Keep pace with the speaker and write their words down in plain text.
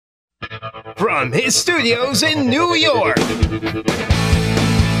from his studios in New York.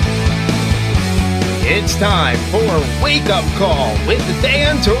 It's time for Wake Up Call with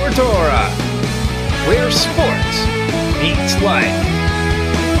Dan Tortora, where sports meets life.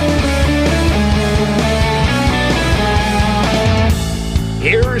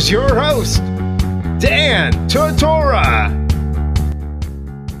 Here's your host, Dan Tortora.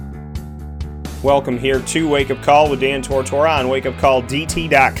 Welcome here to Wake Up Call with Dan Tortora on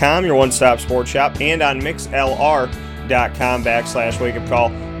wakeupcalldt.com, your one-stop sports shop, and on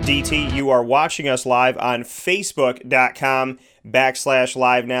mixlr.com/wakeupcalldt. You are watching us live on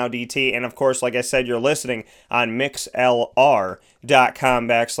facebook.com/livenowdt, and of course, like I said, you're listening on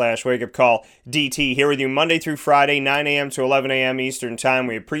mixlr.com/wakeupcalldt. Here with you Monday through Friday, 9 a.m. to 11 a.m. Eastern Time.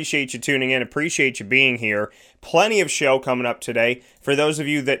 We appreciate you tuning in, appreciate you being here. Plenty of show coming up today. For those of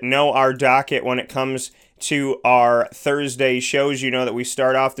you that know our docket when it comes to our Thursday shows, you know that we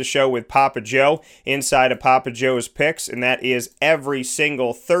start off the show with Papa Joe inside of Papa Joe's Picks, and that is every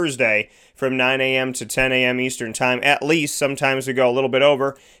single Thursday from 9 a.m. to 10 a.m. Eastern Time, at least. Sometimes we go a little bit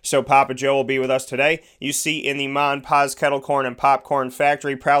over, so Papa Joe will be with us today. You see in the Mon Paz Kettle Corn and Popcorn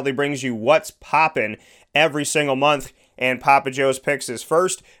Factory proudly brings you What's Poppin' every single month, and Papa Joe's Picks is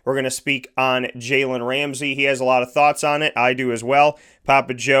first. We're going to speak on Jalen Ramsey. He has a lot of thoughts on it. I do as well.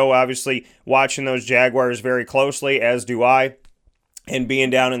 Papa Joe, obviously, watching those Jaguars very closely, as do I. And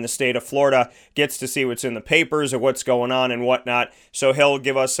being down in the state of Florida, gets to see what's in the papers and what's going on and whatnot. So he'll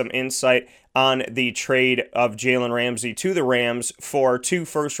give us some insight on the trade of Jalen Ramsey to the Rams for 2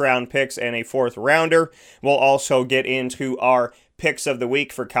 first-round picks and a 4th rounder. We'll also get into our picks of the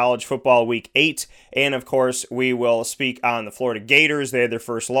week for college football week 8. And of course, we will speak on the Florida Gators. They had their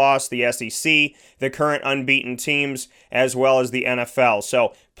first loss, the SEC, the current unbeaten teams, as well as the NFL.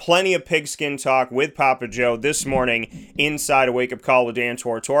 So plenty of pigskin talk with Papa Joe this morning inside a Wake Up Call with Dan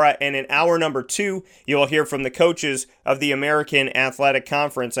Tortora. And in hour number 2, you'll hear from the coaches of the American Athletic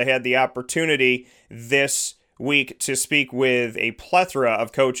Conference. I had the opportunity this week to speak with a plethora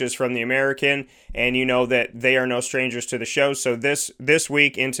of coaches from the American, and you know that they are no strangers to the show. So this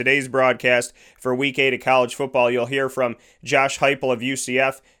week in today's broadcast for week 8 of college football, you'll hear from Josh Heupel of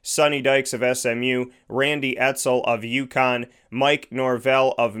UCF, Sonny Dykes of SMU, Randy Edsall of UConn, Mike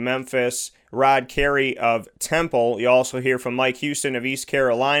Norvell of Memphis, Rod Carey of Temple. You'll also hear from Mike Houston of East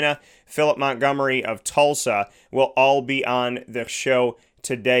Carolina, Philip Montgomery of Tulsa. Will all be on the show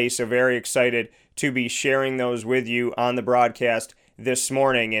today, so very excited to be sharing those with you on the broadcast this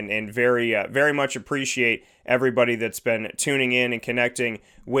morning, and very much appreciate everybody that's been tuning in and connecting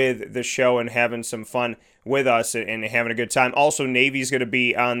with the show and having some fun with us and having a good time. Also, Navy's going to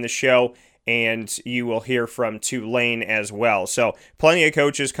be on the show, and you will hear from Tulane as well. So plenty of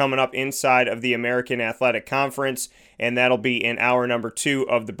coaches coming up inside of the American Athletic Conference, and that'll be in hour number 2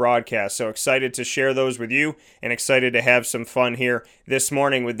 of the broadcast. So excited to share those with you and excited to have some fun here this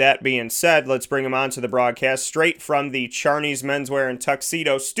morning. With that being said, let's bring them on to the broadcast straight from the Charney's Menswear and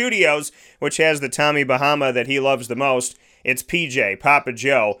Tuxedo Studios, which has the Tommy Bahama that he loves the most. It's PJ, Papa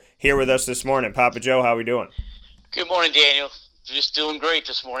Joe, here with us this morning. Papa Joe, how we doing? Good morning, Daniel. Just doing great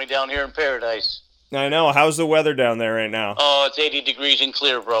this morning down here in Paradise. I know. How's the weather down there right now? Oh, it's 80 degrees and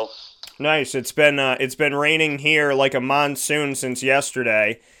clear, bro. Nice. It's been raining here like a monsoon since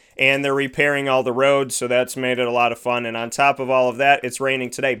yesterday, and they're repairing all the roads, so that's made it a lot of fun. And on top of all of that, it's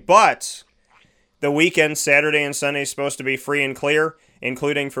raining today. But the weekend, Saturday and Sunday, is supposed to be free and clear,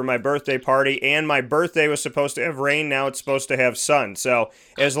 including for my birthday party. And my birthday was supposed to have rain. Now it's supposed to have sun. So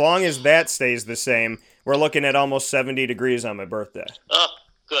as long as that stays the same, we're looking at almost 70 degrees on my birthday. Oh,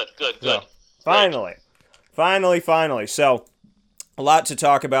 good. So, finally. So a lot to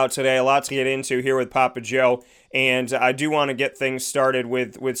talk about today, a lot to get into here with Papa Joe. And I do want to get things started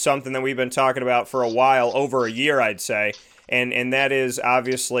with something that we've been talking about for a while, over a year, I'd say. And that is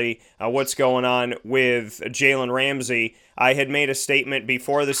obviously what's going on with Jalen Ramsey. I had made a statement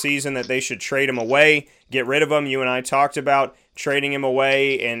before the season that they should trade him away, get rid of him. You and I talked about trading him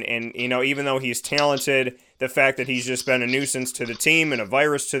away, and you know, even though he's talented, the fact that he's just been a nuisance to the team and a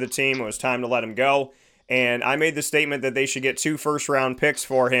virus to the team, it was time to let him go. And I made the statement that they should get 2 first-round picks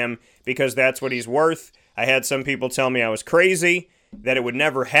for him because that's what he's worth. I had some people tell me I was crazy, that it would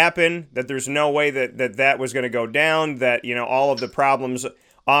never happen, that there's no way that was going to go down, that, you know, all of the problems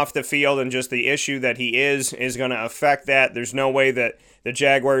off the field and just the issue that he is going to affect that. There's no way that the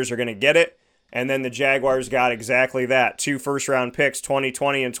Jaguars are going to get it. And then the Jaguars got exactly that. 2 first-round picks,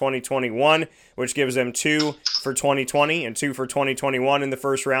 2020 and 2021, which gives them 2 for 2020 and 2 for 2021 in the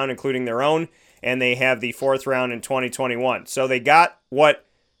first round, including their own. And they have the 4th round in 2021. So they got what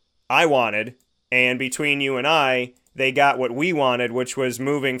I wanted. And between you and I, they got what we wanted, which was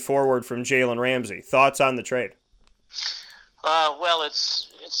moving forward from Jalen Ramsey. Thoughts on the trade? Well,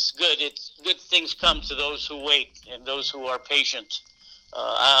 it's good. It's good things come to those who wait and those who are patient.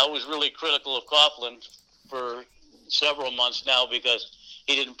 I was really critical of Coughlin for several months now because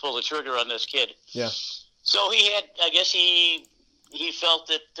he didn't pull the trigger on this kid. Yeah. So I guess he felt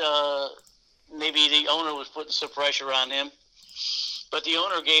that maybe the owner was putting some pressure on him. But the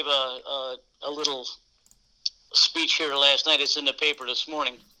owner gave a little speech here last night. It's in the paper this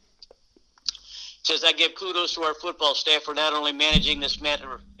morning. It says, I give kudos to our football staff for not only managing this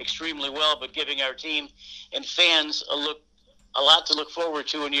matter extremely well, but giving our team and fans a lot to look forward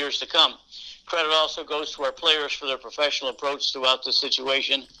to in years to come. Credit also goes to our players for their professional approach throughout the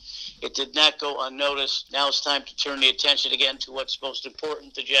situation. It did not go unnoticed. Now it's time to turn the attention again to what's most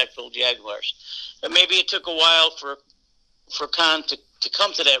important, the Jacksonville Jaguars. And maybe it took a while for Khan to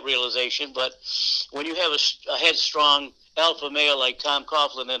come to that realization, but when you have a headstrong alpha male like Tom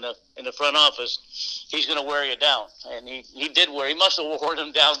Coughlin in the front office, he's going to wear you down. And he did wear. He must have worn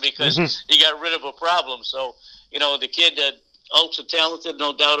him down because he got rid of a problem. So, the kid, ultra talented,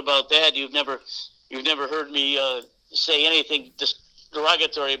 no doubt about that. You've never heard me say anything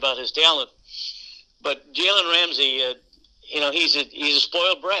derogatory about his talent. But Jalen Ramsey, he's a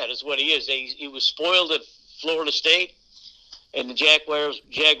spoiled brat, is what he is. He was spoiled at Florida State, and the Jaguars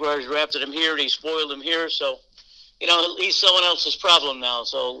drafted him here, and he spoiled him here. So, he's someone else's problem now.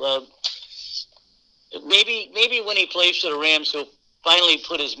 So maybe when he plays for the Rams, he'll finally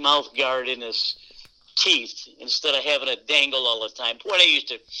put his mouth guard in his teeth instead of having it dangle all the time. Boy, they used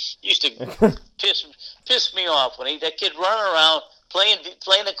to piss me off when that kid running around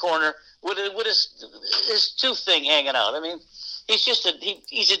playing the corner with his tooth thing hanging out. I mean, he's just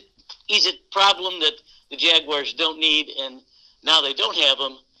he's a problem that the Jaguars don't need, and now they don't have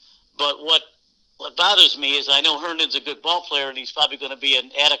him. But what bothers me is I know Herndon's a good ball player, and he's probably going to be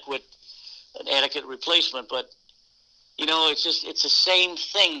an adequate replacement, but it's the same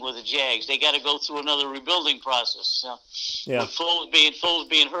thing with the Jags. They got to go through another rebuilding process. Yeah. With Foles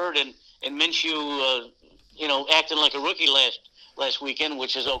being hurt and Minshew, acting like a rookie last weekend,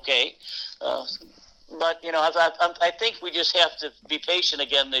 which is okay. But I think we just have to be patient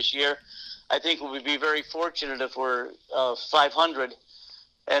again this year. I think we would be very fortunate if we're 500,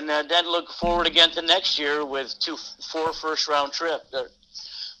 and then look forward again to next year with 4 first-round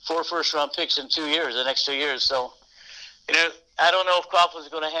picks in 2 years, the next 2 years. So. I don't know if Coughlin's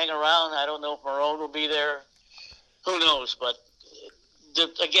going to hang around. I don't know if Marone will be there. Who knows? But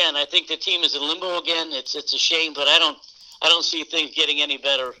again, I think the team is in limbo again. It's a shame, but I don't see things getting any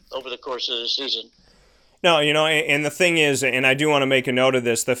better over the course of the season. No, and the thing is, and I do want to make a note of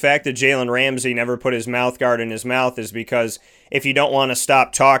this, the fact that Jalen Ramsey never put his mouth guard in his mouth is because if you don't want to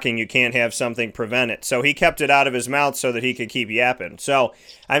stop talking, you can't have something prevent it. So he kept it out of his mouth so that he could keep yapping. So,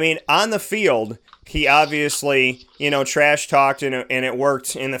 on the field, he obviously, trash talked and it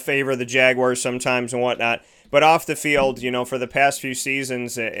worked in the favor of the Jaguars sometimes and whatnot. But off the field, for the past few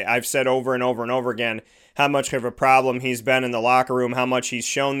seasons, I've said over and over and over again how much of a problem he's been in the locker room, how much he's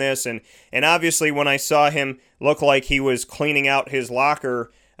shown this. And obviously when I saw him look like he was cleaning out his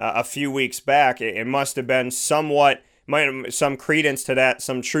locker a few weeks back, it must have been some credence to that,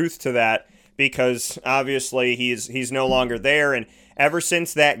 some truth to that, because obviously he's no longer there. And ever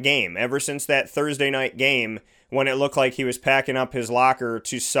since that Thursday night game, when it looked like he was packing up his locker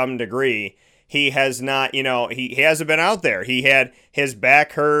to some degree, he has not, he hasn't been out there. He had his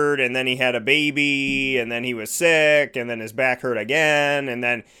back hurt, and then he had a baby, and then he was sick, and then his back hurt again, and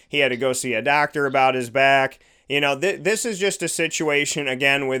then he had to go see a doctor about his back. This is just a situation,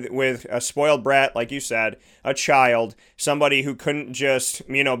 again, with a spoiled brat, like you said, a child, somebody who couldn't just,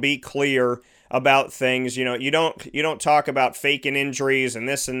 be clear about things. You don't talk about faking injuries and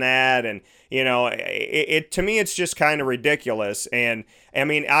this and that, and it to me it's just kind of ridiculous. And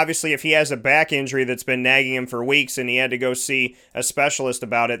obviously if he has a back injury that's been nagging him for weeks and he had to go see a specialist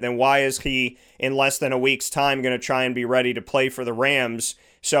about it, then why is he in less than a week's time going to try and be ready to play for the Rams?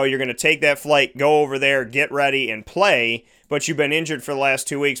 So you're going to take that flight, go over there, get ready and play, but you've been injured for the last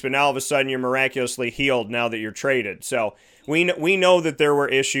 2 weeks, but now all of a sudden you're miraculously healed now that you're traded. So we know that there were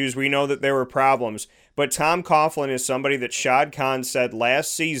issues. We know that there were problems. But Tom Coughlin is somebody that Shad Khan said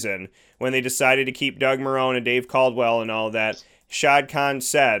last season when they decided to keep Doug Marrone and Dave Caldwell and all that. Shad Khan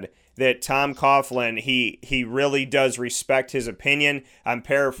said that Tom Coughlin, he really does respect his opinion. I'm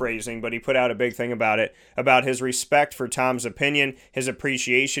paraphrasing, but he put out a big thing about it, about his respect for Tom's opinion, his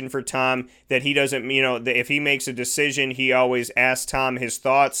appreciation for Tom, that he doesn't, that if he makes a decision, he always asks Tom his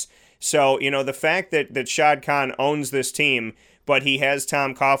thoughts. So, the fact that Shad Khan owns this team, but he has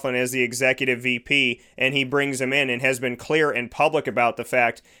Tom Coughlin as the executive VP, and he brings him in and has been clear and public about the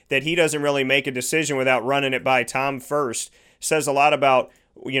fact that he doesn't really make a decision without running it by Tom first. Says a lot about,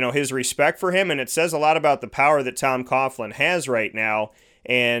 his respect for him, and it says a lot about the power that Tom Coughlin has right now.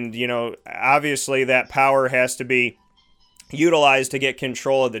 And, obviously that power has to be utilized to get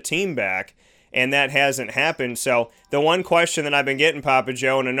control of the team back, and that hasn't happened. So the one question that I've been getting, Papa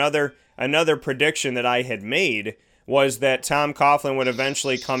Joe, and another prediction that I had made was that Tom Coughlin would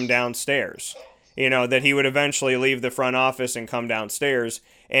eventually come downstairs. That he would eventually leave the front office and come downstairs.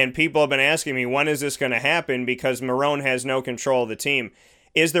 And people have been asking me, when is this going to happen? Because Marrone has no control of the team.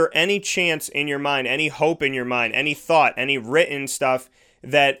 Is there any chance in your mind, any hope in your mind, any thought, any written stuff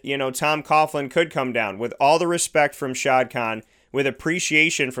that, Tom Coughlin could come down with all the respect from Shad Khan, with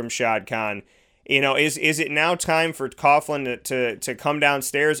appreciation from Shad Khan? Is it now time for Coughlin to come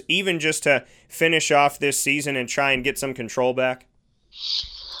downstairs, even just to finish off this season and try and get some control back?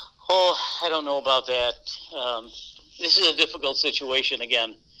 Oh, I don't know about that. This is a difficult situation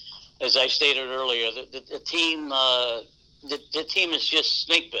again. As I stated earlier, the team the team is just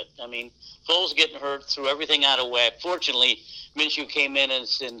snake bit. I mean, Foles getting hurt, threw everything out of whack. Fortunately, Minshew came in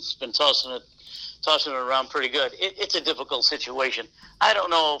and's been tossing it around pretty good. It's a difficult situation. I don't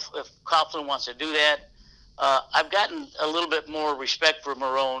know if Coughlin wants to do that. I've gotten a little bit more respect for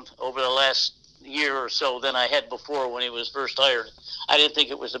Marrone over the last year or so than I had before when he was first hired. I didn't think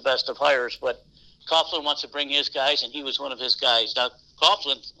it was the best of hires, but Coughlin wants to bring his guys, and he was one of his guys. Now,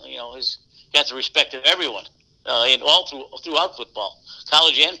 Coughlin, has got the respect of everyone, and throughout football,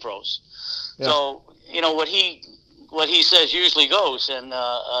 college and pros. Yeah. So, what he says usually goes, and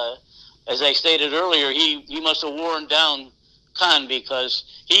as I stated earlier, he must have worn down Khan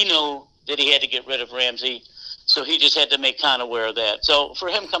because he knew that he had to get rid of Ramsey, so he just had to make Khan aware of that. So for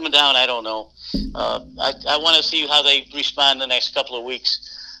him coming down, I don't know. I want to see how they respond the next couple of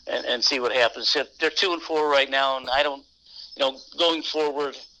weeks and see what happens. They're 2-4 right now, and I don't, going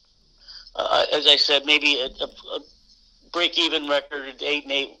forward, as I said, maybe a break-even record,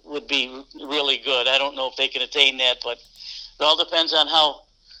 8-8 would be really good. I don't know if they can attain that, but it all depends on how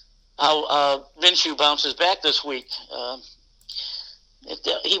Minshew bounces back this week.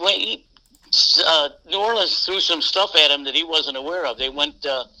 New Orleans threw some stuff at him that he wasn't aware of. They went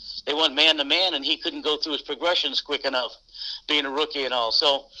man to man, and he couldn't go through his progressions quick enough, being a rookie and all.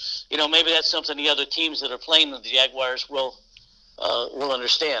 So, maybe that's something the other teams that are playing the Jaguars will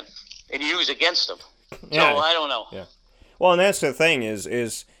understand and use against them. Yeah. So I don't know. Yeah. Well, and that's the thing is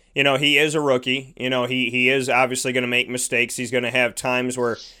he is a rookie. He is obviously going to make mistakes. He's going to have times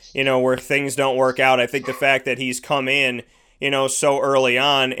where things don't work out. I think the fact that he's come in, so early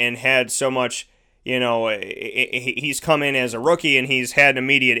on and had so much, he's come in as a rookie and he's had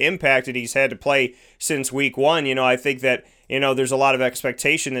immediate impact and he's had to play since week one. I think that, there's a lot of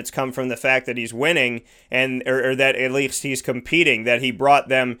expectation that's come from the fact that he's winning or that at least he's competing, that he brought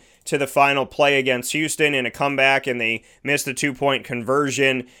them to the final play against Houston in a comeback and they missed the 2-point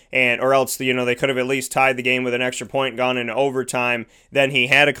conversion or else, they could have at least tied the game with an extra point, gone into overtime. Then he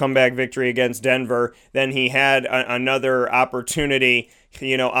had a comeback victory against Denver. Then he had another opportunity,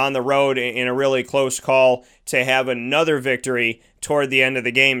 on the road in a really close call to have another victory toward the end of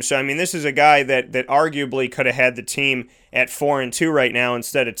the game. So, this is a guy that arguably could have had the team at 4-2 right now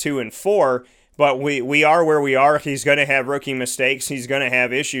instead of 2-4, but we are where we are. He's going to have rookie mistakes. He's going to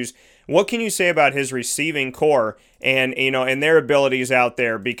have issues. What can you say about his receiving core and their abilities out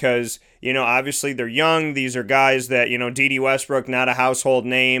there? Because, obviously they're young. These are guys that, Dede Westbrook, not a household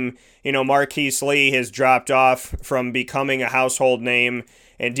name. Marquise Lee has dropped off from becoming a household name,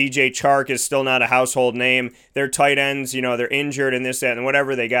 and DJ Chark is still not a household name. Their tight ends, they're injured and this, that, and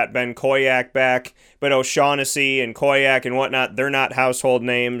whatever. They got Ben Koyak back, but O'Shaughnessy and Koyak and whatnot, they're not household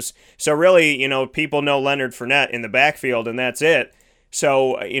names. So really, people know Leonard Fournette in the backfield, and that's it.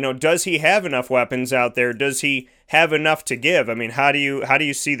 So, does he have enough weapons out there? Does he have enough to give? How do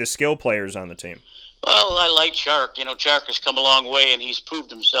you see the skill players on the team? Well, I like Chark. Chark has come a long way, and he's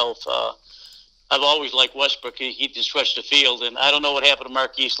proved himself. I've always liked Westbrook. He can stretch the field, and I don't know what happened to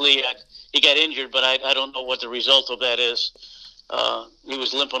Marquise Lee. He got injured, but I don't know what the result of that is. He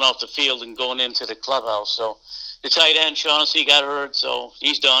was limping off the field and going into the clubhouse. So the tight end, Shaughnessy, got hurt, so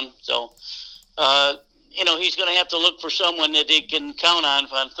he's done. So, he's going to have to look for someone that he can count on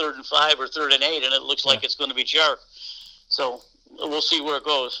 3rd and 5 or 3rd and 8, and it looks like it's going to be Chark. So we'll see where it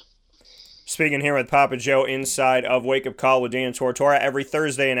goes. Speaking here with Papa Joe inside of Wake Up Call with Dan Tortora every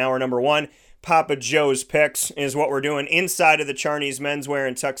Thursday in hour number 1. Papa Joe's Picks is what we're doing inside of the Charney's Menswear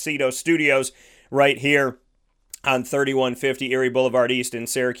and Tuxedo Studios right here on 3150 Erie Boulevard East in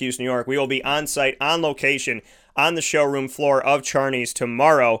Syracuse, New York. We will be on site, on location, on the showroom floor of Charney's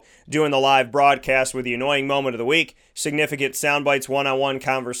tomorrow, doing the live broadcast with the annoying moment of the week, significant sound bites, one-on-one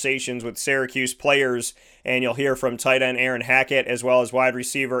conversations with Syracuse players, and you'll hear from tight end Aaron Hackett as well as wide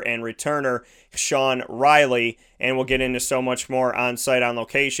receiver and returner Sean Riley, and we'll get into so much more on-site on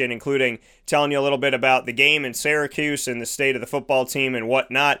location, including telling you a little bit about the game in Syracuse and the state of the football team and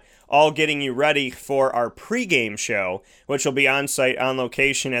whatnot, all getting you ready for our pregame show, which will be on-site on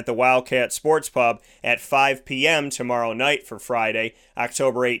location at the Wildcat Sports Pub at 5 p.m. tomorrow night for Friday,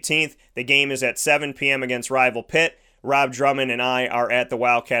 October 18th. The game is at 7 p.m. against rival Pitt. Rob Drummond and I are at the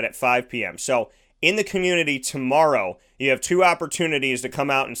Wildcat at 5 p.m. So in the community tomorrow, you have two opportunities to come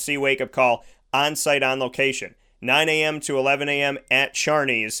out and see Wake Up Call on-site on location. 9 a.m. to 11 a.m. at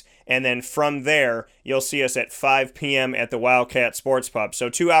Charney's, and then from there, you'll see us at 5 p.m. at the Wildcat Sports Pub. So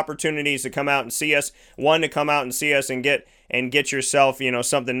two opportunities to come out and see us. One, to come out and see us and get yourself,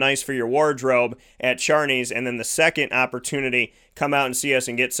 something nice for your wardrobe at Charney's, and then the second opportunity, come out and see us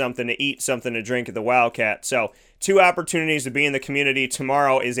and get something to eat, something to drink at the Wildcat. So two opportunities to be in the community.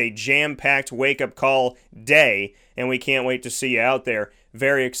 Tomorrow is a jam-packed wake-up call day, and we can't wait to see you out there.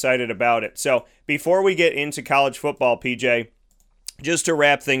 Very excited about it. So before we get into college football, PJ, just to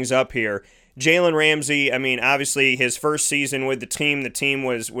wrap things up here, Jalen Ramsey, obviously his first season with the team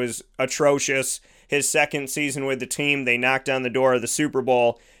was atrocious. His second season with the team, they knocked on the door of the Super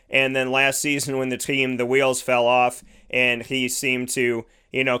Bowl. And then last season when the wheels fell off and he seemed to,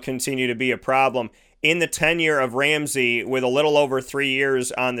 continue to be a problem. In the tenure of Ramsey, with a little over 3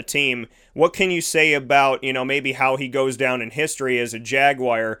 years on the team, what can you say about, maybe how he goes down in history as a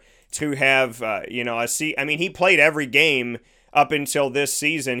Jaguar to have, he played every game up until this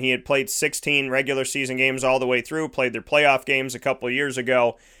season. He had played 16 regular season games all the way through, played their playoff games a couple of years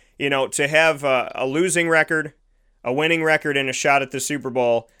ago. To have a losing record, a winning record, and a shot at the Super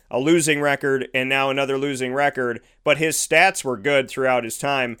Bowl, a losing record, and now another losing record, but his stats were good throughout his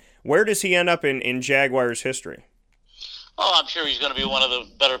time. Where does he end up in Jaguars history? Oh, I'm sure he's going to be one of the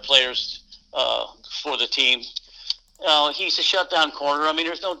better players for the team. He's a shutdown corner.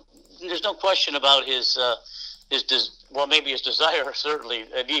 There's no question about his desire, certainly.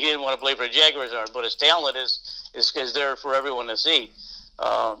 He didn't want to play for the Jaguars, but his talent is there for everyone to see.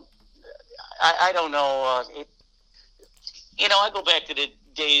 I don't know. I go back to the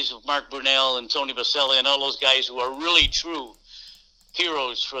days of Mark Brunell and Tony Baselli and all those guys who are really true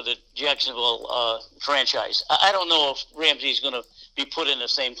heroes for the Jacksonville franchise. I don't know if Ramsey's going to be put in the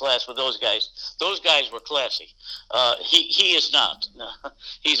same class with those guys. Those guys were classy. He is not.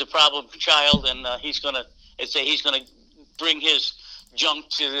 He's a problem child, and he's going to bring his junk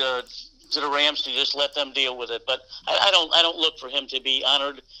to the Rams to just let them deal with it. But I don't look for him to be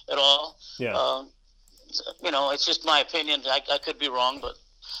honored at all. Yeah. It's just my opinion. I could be wrong, but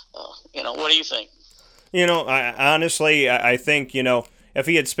what do you think? I think, if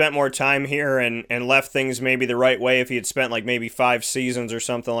he had spent more time here and left things maybe the right way, if he had spent like maybe 5 seasons or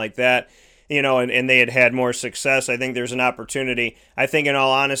something like that, and they had more success, I think there's an opportunity. I think, in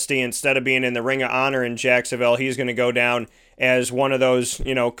all honesty, instead of being in the Ring of Honor in Jacksonville, he's going to go down as one of those,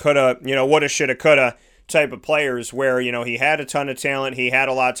 coulda, woulda, shoulda, coulda type of players where, he had a ton of talent, he had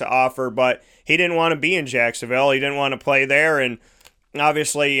a lot to offer, but he didn't want to be in Jacksonville, he didn't want to play there, and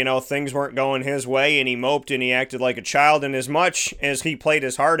obviously, things weren't going his way, and he moped and he acted like a child. And as much as he played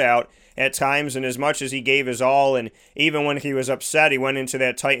his heart out at times, and as much as he gave his all, and even when he was upset, he went into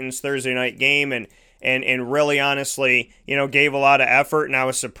that Titans Thursday night game and really honestly, gave a lot of effort. And I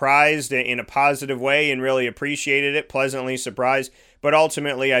was surprised in a positive way and really appreciated it, pleasantly surprised. But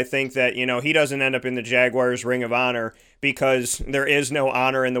ultimately, I think that, he doesn't end up in the Jaguars' Ring of Honor because there is no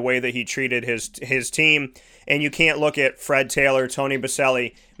honor in the way that he treated his team. And you can't look at Fred Taylor, Tony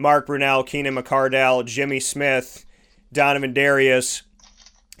Baselli, Mark Brunell, Keenan McCardell, Jimmy Smith, Donovan Darius,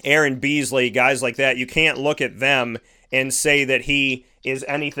 Aaron Beasley, guys like that. You can't look at them and say that he is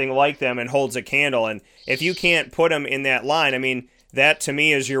anything like them and holds a candle. And if you can't put him in that line, that to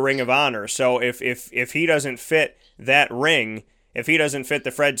me is your Ring of Honor. So if he doesn't fit that ring, if he doesn't fit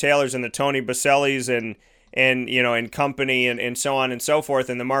the Fred Taylors and the Tony Basellis and company and so on and so forth,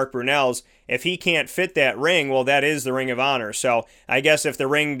 and the Mark Brunells, if he can't fit that ring, well, that is the Ring of Honor. So I guess if the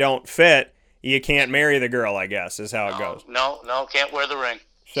ring don't fit, you can't marry the girl, I guess, is how it goes. No, can't wear the ring.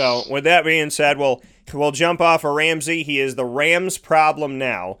 So with that being said, we'll jump off of Ramsey. He is the Rams' problem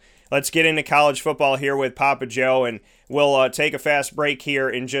now. Let's get into college football here with Papa Joe, and we'll take a fast break here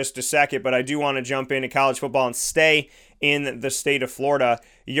in just a second, but I do want to jump into college football and stay in the state of Florida.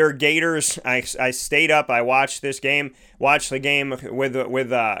 Your Gators, I stayed up, I watched this game, watched the game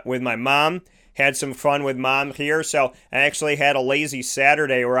with my mom, had some fun with Mom here. So I actually had a lazy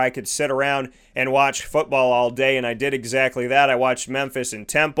Saturday where I could sit around and watch football all day, and I did exactly that. I watched Memphis and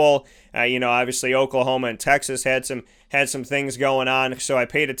Temple. Obviously Oklahoma and Texas had some things going on, so I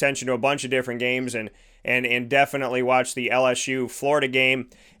paid attention to a bunch of different games and definitely watched the LSU Florida game.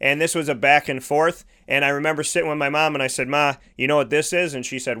 And this was a back and forth. And I remember sitting with my mom and I said, "Ma, you know what this is?" And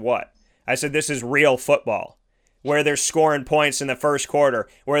she said, "What?" I said, "This is real football, where they're scoring points in the first quarter,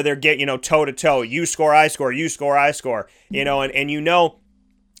 where they're getting, toe to toe. You score, I score, you score, I score. In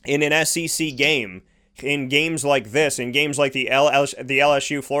an SEC game, in games like this, in games like the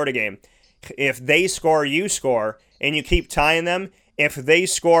LSU Florida game, if they score, you score, and you keep tying them, if they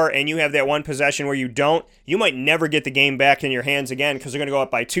score and you have that one possession where you don't, you might never get the game back in your hands again because they're going to go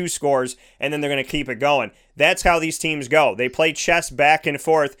up by 2 scores and then they're going to keep it going. That's how these teams go. They play chess back and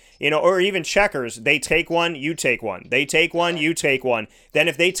forth, or even checkers. They take one, you take one. They take one, you take one. Then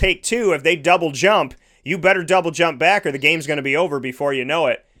if they take 2, if they double jump, you better double jump back or the game's going to be over before you know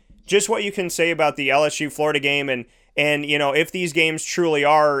it. Just what you can say about the LSU Florida game and if these games truly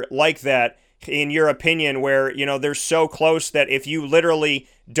are like that, in your opinion, where, they're so close that if you literally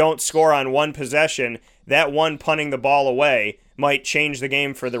don't score on one possession, that one punting the ball away might change the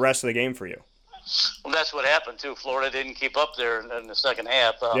game for the rest of the game for you. Well, that's what happened, too. Florida didn't keep up there in the second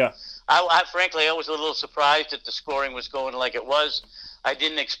half. Yeah. I frankly was a little surprised that the scoring was going like it was. I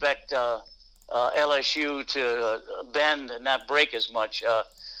didn't expect LSU to bend and not break as much.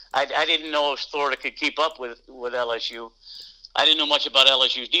 I didn't know if Florida could keep up with LSU. I didn't know much about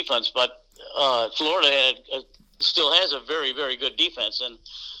LSU's defense, but Florida still has a very, very good defense, and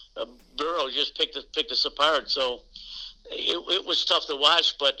Burrow just picked us apart. So it was tough to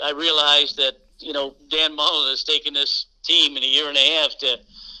watch, but I realized that Dan Mullen has taken this team in a year and a half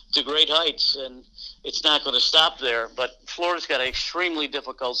to great heights, and it's not going to stop there. But Florida's got an extremely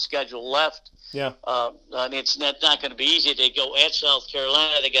difficult schedule left. Yeah, and it's not going to be easy. They go at South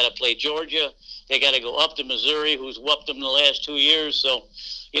Carolina. They got to play Georgia. They got to go up to Missouri, who's whooped them the last 2 years. So,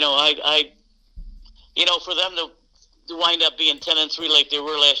 for them to wind up being 10-3 like they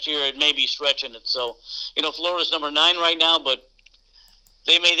were last year, it may be stretching it. So, Florida's number 9 right now, but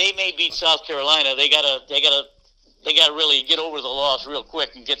they may beat South Carolina. They gotta really get over the loss real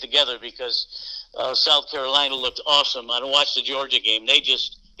quick and get together because South Carolina looked awesome. I watched the Georgia game. They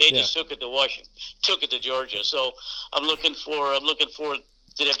just took it to Washington, took it to Georgia. So I'm looking for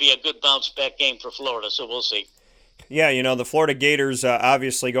to be a good bounce back game for Florida. So we'll see. Yeah, the Florida Gators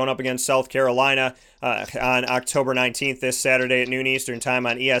obviously going up against South Carolina on October 19th, this Saturday at noon Eastern time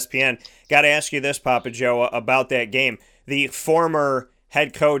on ESPN. Got to ask you this, Papa Joe, about that game. The former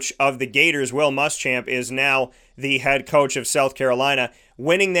head coach of the Gators, Will Muschamp, is now the head coach of South Carolina.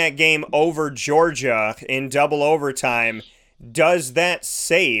 Winning that game over Georgia in double overtime, does that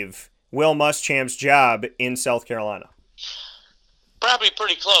save Will Muschamp's job in South Carolina? Probably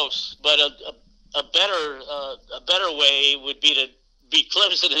pretty close, but a better way would be to beat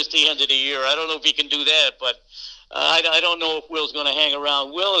Clemson at the end of the year. I don't know if he can do that, but I don't know if Will's going to hang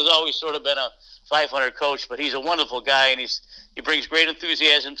around. Will has always sort of been a 500 coach, but he's a wonderful guy, and he brings great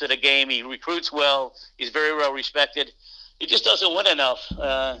enthusiasm to the game. He recruits well. He's very well respected. He just doesn't win enough.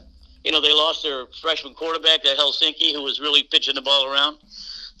 They lost their freshman quarterback at Helsinki, who was really pitching the ball around.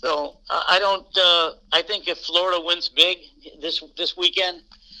 So I think if Florida wins big this weekend,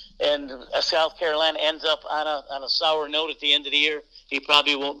 and South Carolina ends up on a sour note at the end of the year, he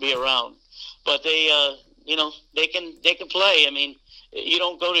probably won't be around. But they can play. I mean, you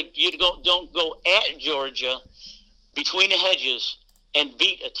don't go at Georgia between the hedges and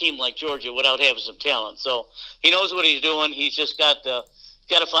beat a team like Georgia without having some talent. So he knows what he's doing. He's just got to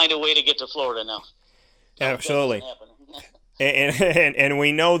find a way to get to Florida now. Absolutely. And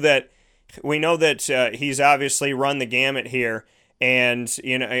we know that he's obviously run the gamut here. And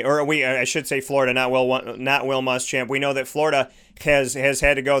I should say Florida, not Will Muschamp. We know that Florida has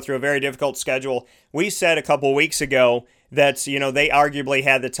had to go through a very difficult schedule. We said a couple weeks ago that they arguably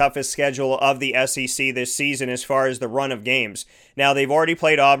had the toughest schedule of the SEC this season as far as the run of games. Now they've already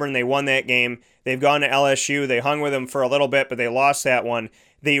played Auburn, they won that game. They've gone to LSU, they hung with them for a little bit, but they lost that one.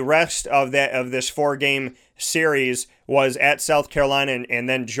 The rest of this 4-game series was at South Carolina and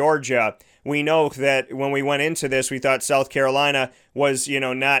then Georgia. We know that when we went into this, we thought South Carolina was,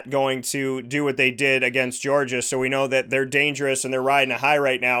 not going to do what they did against Georgia. So we know that they're dangerous and they're riding a high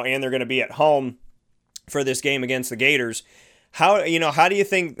right now, and they're going to be at home for this game against the Gators. How do you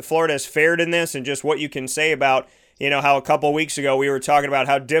think Florida has fared in this, and just what you can say about, how a couple weeks ago we were talking about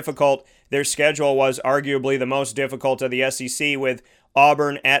how difficult their schedule was, arguably the most difficult of the SEC, with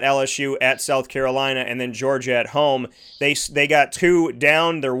Auburn, at LSU, at South Carolina, and then Georgia at home. They got 2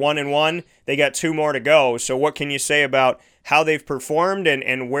 down. They're 1-1. They got 2 more to go. So what can you say about how they've performed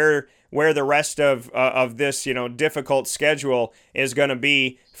and where the rest of this difficult schedule is going to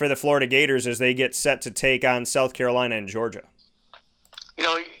be for the Florida Gators as they get set to take on South Carolina and Georgia?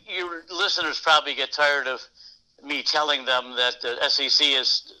 Your listeners probably get tired of me telling them that the SEC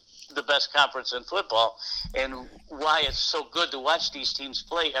is the best conference in football, and why it's so good to watch these teams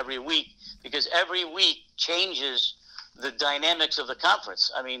play every week, because every week changes the dynamics of the conference.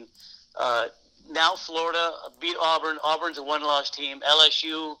 I mean, now Florida beat Auburn. Auburn's a one-loss team.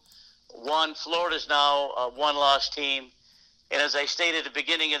 LSU won. Florida's now a one-loss team. And as I stated at the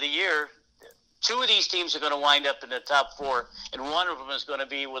beginning of the year, 2 of these teams are going to wind up in the top 4, and one of them is going to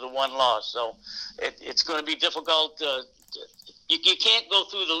be with a 1 loss. So it's going to be difficult. You can't go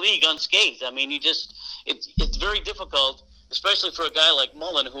through the league unscathed. I mean, it's very difficult, especially for a guy like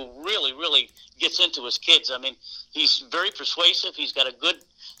Mullen, who really, really gets into his kids. I mean, he's very persuasive. He's got a good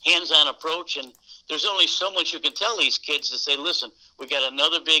hands-on approach, and there's only so much you can tell these kids to say, listen, we got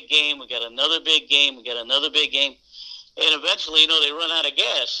another big game, we got another big game, we got another big game. And eventually, they run out of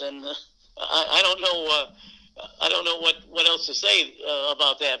gas. And I don't know what else to say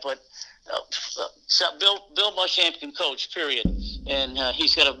about that, but Bill Muschamp can coach, period. And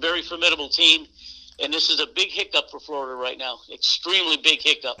he's got a very formidable team. And this is a big hiccup for Florida right now, extremely big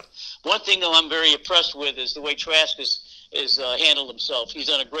hiccup. One thing, though, I'm very impressed with is the way Trask is handled himself. He's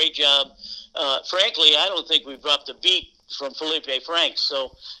done a great job. Frankly, I don't think we've dropped a beat from Felipe Franks.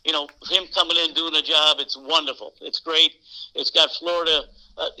 So, him coming in, doing a job, it's wonderful. It's great. It's got Florida,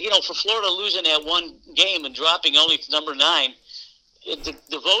 for Florida losing that one game and dropping only to number 9,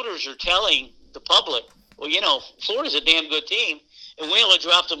 the voters are telling the public, well, Florida's a damn good team, and we only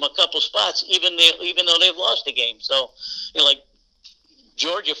dropped them a couple spots, even though they've lost a game. So, like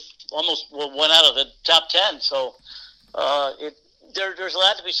Georgia almost went out of the top 10. So, there's a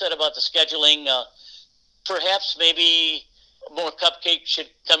lot to be said about the scheduling. Perhaps maybe more cupcake should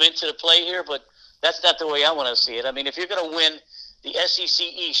come into the play here, but that's not the way I want to see it. I mean, if you're going to win the SEC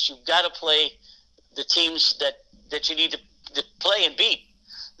East, you've got to play the teams that you need to play and beat.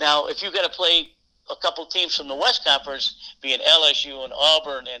 Now, if you've got to play a couple teams from the West Conference, being LSU and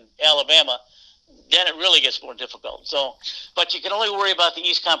Auburn and Alabama, then it really gets more difficult. So, but you can only worry about the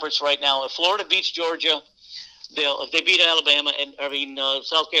East Conference right now. If Florida beats Georgia, if they beat Alabama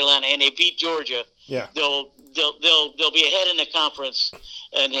South Carolina, and they beat Georgia, yeah, they'll be ahead in the conference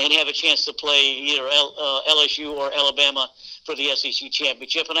and have a chance to play either LSU or Alabama for the SEC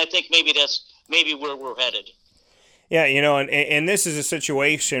championship. And I think maybe that's where we're headed. Yeah, and this is a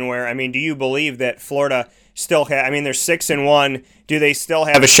situation where, I mean, do you believe that Florida still they're 6-1, do they still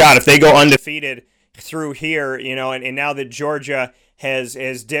have a shot if they go undefeated through here, and now that Georgia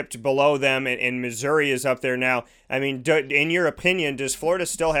has dipped below them and Missouri is up there now? I mean, in your opinion, does Florida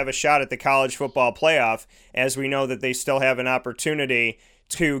still have a shot at the college football playoff, as we know that they still have an opportunity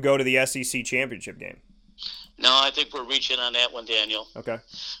to go to the SEC championship game? No, I think we're reaching on that one, Daniel. Okay.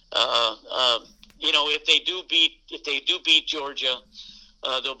 If they do beat Georgia,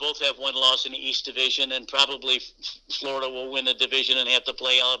 they'll both have one loss in the East Division, and probably Florida will win the division and have to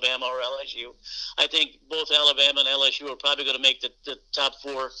play Alabama or LSU. I think both Alabama and LSU are probably going to make the top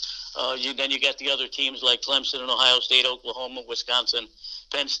 4. Then you got the other teams like Clemson and Ohio State, Oklahoma, Wisconsin,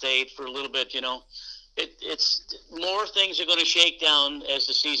 Penn State for a little bit. It's more things are going to shake down as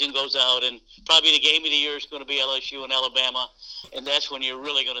the season goes out, and probably the game of the year is going to be LSU and Alabama, and that's when you're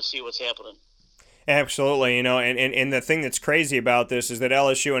really going to see what's happening. Absolutely, and the thing that's crazy about this is that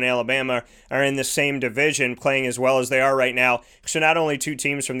LSU and Alabama are in the same division, playing as well as they are right now. So not only 2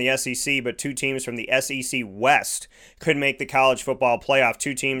 teams from the SEC, but 2 teams from the SEC West could make the college football playoff.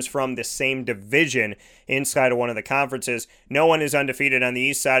 2 teams from the same division inside of one of the conferences. No one is undefeated on the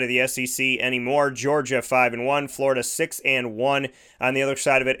east side of the SEC anymore. Georgia 5-1, Florida 6-1. On the other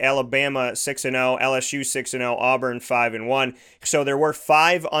side of it, Alabama 6-0, LSU 6-0, Auburn 5-1. So there were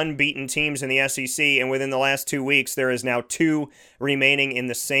 5 unbeaten teams in the SEC, and within the last 2 weeks, there is now 2 remaining in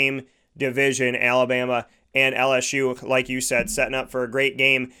the same division, Alabama and LSU, like you said, setting up for a great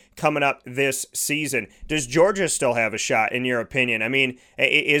game coming up this season. Does Georgia still have a shot, in your opinion? I mean,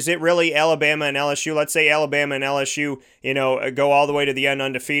 is it really Alabama and LSU? Let's say Alabama and LSU, go all the way to the end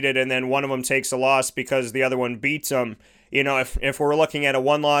undefeated, and then one of them takes a loss because the other one beats them. If we're looking at a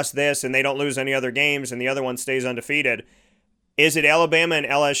one-loss this and they don't lose any other games and the other one stays undefeated, is it Alabama and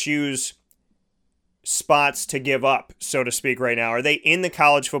LSU's spots to give up, so to speak, right now? Are they in the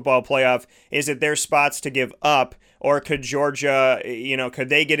college football playoff? Is it their spots to give up? Or could Georgia, could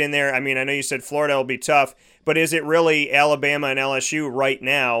they get in there? I mean, I know you said Florida will be tough, but is it really Alabama and LSU right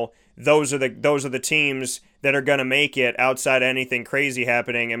now? Those are the teams that are going to make it outside of anything crazy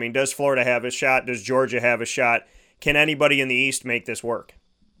happening. I mean, does Florida have a shot? Does Georgia have a shot? Can anybody in the East make this work?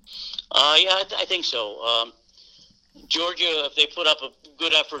 Yeah, I think so. Georgia, if they put up a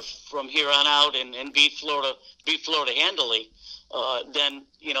good effort from here on out and beat Florida handily, then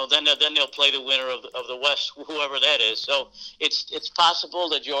they'll play the winner of the West, whoever that is. So it's possible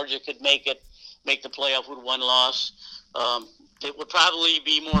that Georgia could make the playoff with one loss. It would probably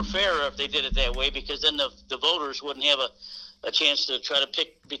be more fair if they did it that way, because then the voters wouldn't have a chance to try to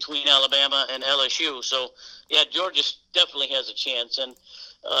pick between Alabama and LSU. So yeah, Georgia definitely has a chance, and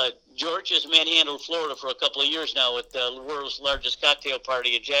Georgia's manhandled Florida for a couple of years now at the world's largest cocktail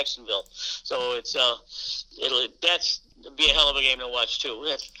party in Jacksonville. So that's be a hell of a game to watch too.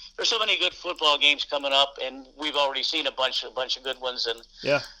 There's so many good football games coming up, and we've already seen a bunch of good ones. And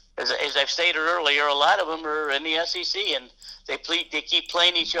yeah, as I've stated earlier, a lot of them are in the SEC, and they keep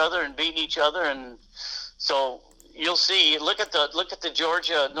playing each other and beating each other, and so you'll see. Look at the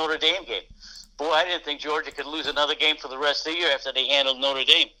Georgia Notre Dame game. Boy, I didn't think Georgia could lose another game for the rest of the year after they handled Notre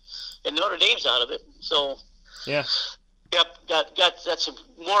Dame, and Notre Dame's out of it. So yeah, yep, got some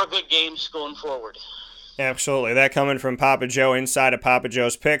more good games going forward. Absolutely. That coming from Papa Joe inside of Papa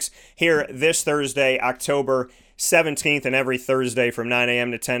Joe's Picks here this Thursday, October 17th, and every Thursday from 9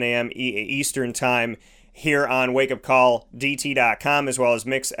 a.m. to 10 a.m. Eastern Time here on wakeupcalldt.com, as well as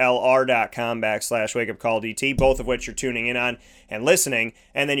mixlr.com/wakeupcalldt, both of which you're tuning in on and listening.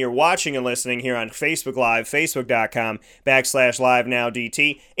 And then you're watching and listening here on Facebook Live,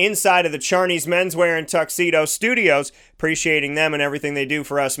 facebook.com/live-now-dt, inside of the Charney's Menswear and Tuxedo Studios, appreciating them and everything they do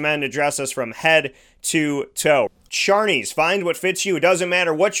for us men to dress us from head to toe. Charney's, find what fits you. It doesn't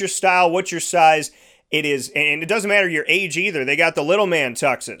matter what your style, what your size it is, and it doesn't matter your age either. They got the little man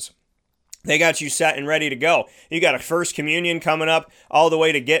tuxes. They got you set and ready to go. You got a first communion coming up, all the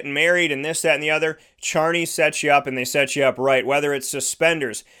way to getting married and this, that, and the other. Charney sets you up, and they set you up right. Whether it's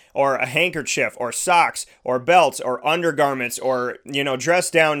suspenders or a handkerchief or socks or belts or undergarments or,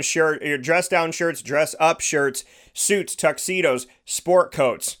 dress down shirts, dress up shirts, suits, tuxedos, sport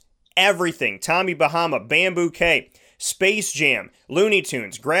coats, everything. Tommy Bahama, Bamboo K, Space Jam, Looney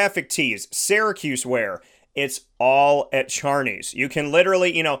Tunes, graphic tees, Syracuse wear. It's all at Charney's. You can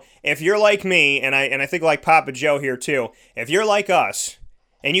literally, if you're like me, and I think like Papa Joe here too, if you're like us,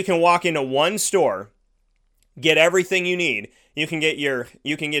 and you can walk into one store, get everything you need. You can get your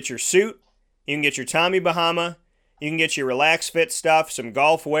suit, you can get your Tommy Bahama, you can get your Relax Fit stuff, some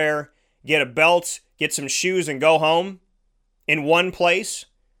golf wear, get a belt, get some shoes, and go home in one place.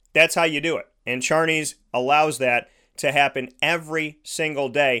 That's how you do it. And Charney's allows that to happen every single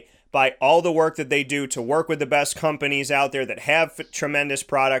day, by all the work that they do to work with the best companies out there that have tremendous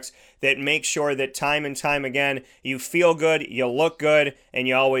products that make sure that time and time again you feel good, you look good, and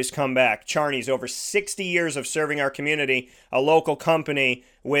you always come back. Charney's, over 60 years of serving our community, a local company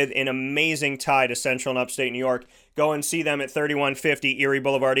with an amazing tie to Central and Upstate New York. Go and see them at 3150 Erie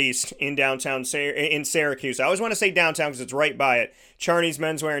Boulevard East in downtown in Syracuse. I always want to say downtown because it's right by it. Charney's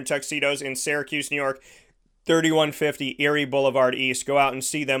Menswear and Tuxedos in Syracuse, New York. 3150 Erie Boulevard East. Go out and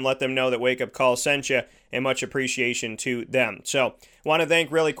see them. Let them know that Wake Up Call sent you, and much appreciation to them. So, want to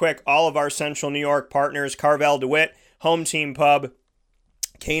thank really quick all of our Central New York partners: Carvel DeWitt, Home Team Pub,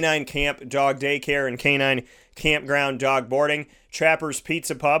 Canine Camp Dog Daycare, and Canine Campground Dog Boarding, Trapper's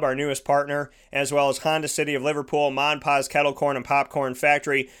Pizza Pub, our newest partner, as well as Honda City of Liverpool, Mon Pa's Kettle Corn and Popcorn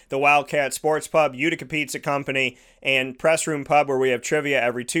Factory, the Wildcat Sports Pub, Utica Pizza Company, and Press Room Pub, where we have trivia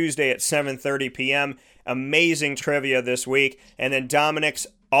every Tuesday at 7:30 p.m. Amazing trivia this week. And then Dominic's,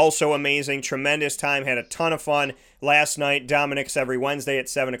 also amazing, tremendous time, had a ton of fun last night. Dominic's every Wednesday at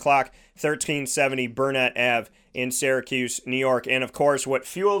 7 o'clock, 1370 Burnett Ave in Syracuse, New York. And of course, what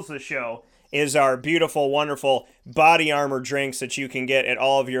fuels the show is our beautiful, wonderful Body Armor drinks that you can get at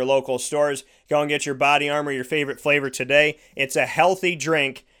all of your local stores. Go and get your Body Armor, your favorite flavor today. It's a healthy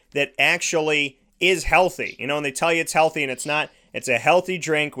drink that actually is healthy. And they tell you it's healthy and it's not. It's a healthy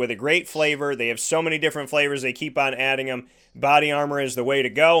drink with a great flavor. They have so many different flavors. They keep on adding them. Body Armor is the way to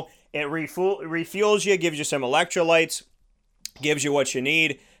go. It refuels you, gives you some electrolytes, gives you what you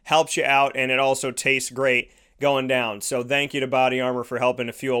need, helps you out, and it also tastes great going down. So thank you to Body Armor for helping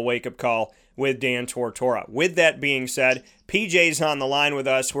to fuel Wake Up Call with Dan Tortora. With that being said, PJ's on the line with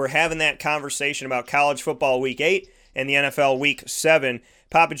us. We're having that conversation about college football Week 8 and the NFL Week 7.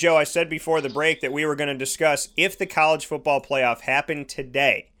 Papa Joe, I said before the break that we were going to discuss if the college football playoff happened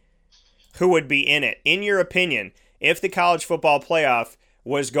today, who would be in it. In your opinion, if the college football playoff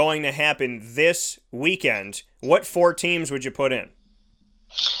was going to happen this weekend, what 4 teams would you put in?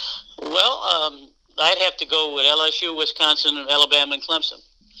 Well, I'd have to go with LSU, Wisconsin, Alabama, and Clemson.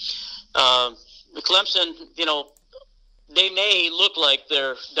 The Clemson, they may look like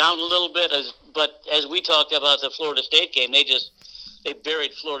they're down a little bit, but as we talked about the Florida State game, they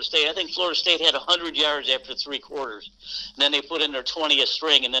buried Florida State. I think Florida State had 100 yards after 3 quarters. And then they put in their 20th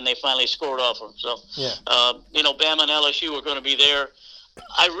string, and then they finally scored off them. So, yeah. Bama and LSU are going to be there.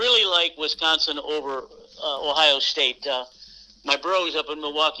 I really like Wisconsin over Ohio State. My bros up in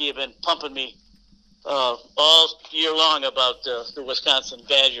Milwaukee have been pumping me all year long about the Wisconsin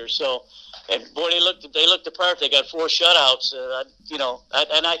Badgers. So, and boy, they looked the part. They got 4 shutouts.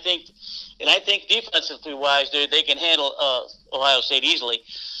 I think defensively wise, they can handle Ohio State easily.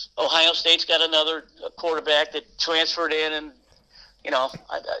 Ohio State's got another quarterback that transferred in, and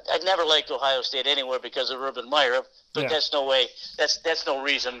I'd never liked Ohio State anywhere because of Urban Meyer, but that's no way. That's no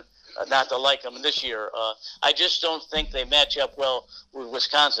reason not to like them this year. I just don't think they match up well with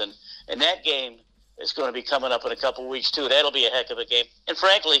Wisconsin, and that game is going to be coming up in a couple weeks too. That'll be a heck of a game, and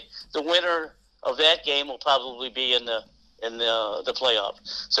frankly, the winner of that game will probably be in the playoff.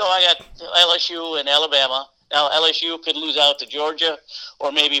 So I got LSU and Alabama. Now LSU could lose out to Georgia,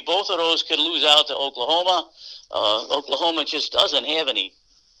 or maybe both of those could lose out to Oklahoma. Oklahoma just doesn't have any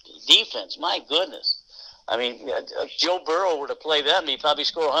defense. My goodness. I mean, if Joe Burrow were to play them, he'd probably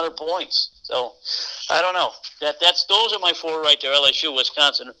score 100 points. So I don't know. Those are my 4 right there: LSU,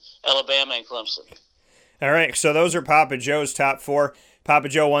 Wisconsin, Alabama, and Clemson. All right, so those are Papa Joe's top 4. Papa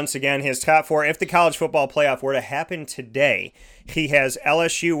Joe, once again, his top 4. If the college football playoff were to happen today, he has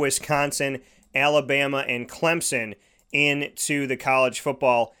LSU, Wisconsin, Alabama, and Clemson into the college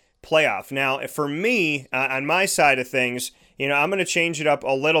football playoff. Now, for me, on my side of things, I'm going to change it up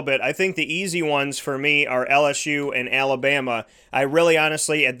a little bit. I think the easy ones for me are LSU and Alabama. I really,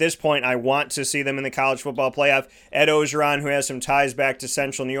 honestly, at this point, I want to see them in the college football playoff. Ed Ogeron, who has some ties back to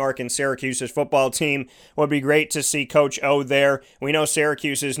Central New York and Syracuse's football team, would be great to see Coach O there. We know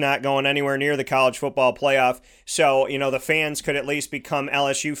Syracuse is not going anywhere near the college football playoff, so, the fans could at least become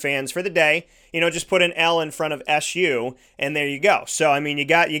LSU fans for the day. Just put an L in front of SU, and there you go. So, I mean, you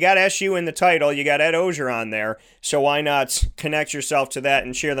got SU in the title. You got Ed Ogeron there. So why not connect yourself to that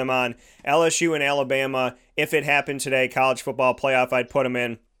and cheer them on? LSU and Alabama, if it happened today, college football playoff, I'd put them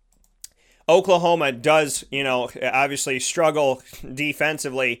in. Oklahoma does, obviously struggle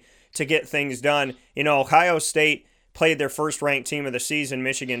defensively to get things done. Ohio State played their first-ranked team of the season,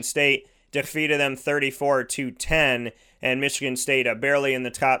 Michigan State, defeated them 34-10, and Michigan State barely in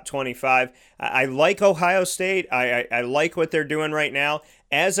the top 25. I like Ohio State. I like what they're doing right now.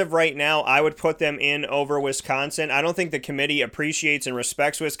 As of right now, I would put them in over Wisconsin. I don't think the committee appreciates and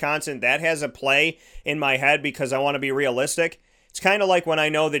respects Wisconsin. That has a play in my head because I want to be realistic. It's kind of like when I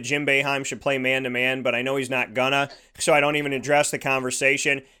know that Jim Boeheim should play man-to-man, but I know he's not gonna, so I don't even address the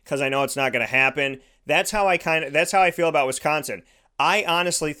conversation because I know it's not going to happen. That's how I feel about Wisconsin. I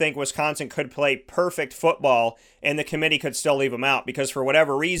honestly think Wisconsin could play perfect football and the committee could still leave them out because for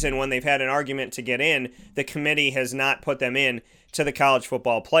whatever reason, when they've had an argument to get in, the committee has not put them in to the college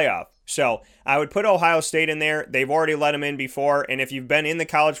football playoff. So I would put Ohio State in there. They've already let them in before, and if you've been in the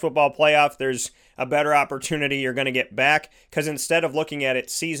college football playoff, there's a better opportunity you're going to get back because instead of looking at it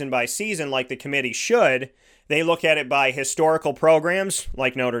season by season like the committee should, they look at it by historical programs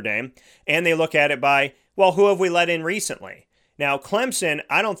like Notre Dame, and they look at it by, well, who have we let in recently? Now, Clemson,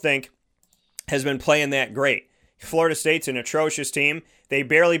 I don't think, has been playing that great. Florida State's an atrocious team. They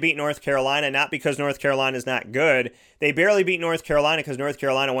barely beat North Carolina, not because North Carolina's not good. They barely beat North Carolina because North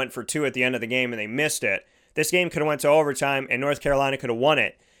Carolina went for 2 at the end of the game and they missed it. This game could have went to overtime and North Carolina could have won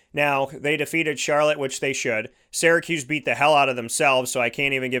it. Now, they defeated Charlotte, which they should. Syracuse beat the hell out of themselves, so I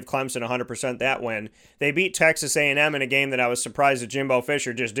can't even give Clemson 100% that win. They beat Texas A&M in a game that I was surprised that Jimbo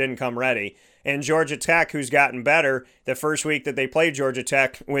Fisher just didn't come ready. And Georgia Tech, who's gotten better, the first week that they played Georgia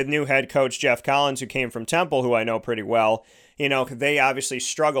Tech with new head coach Jeff Collins, who came from Temple, who I know pretty well, they obviously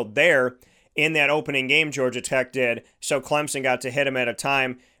struggled there in that opening game, Georgia Tech did, so Clemson got to hit them at a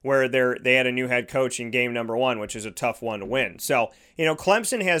time where they had a new head coach in game number 1, which is a tough one to win. So,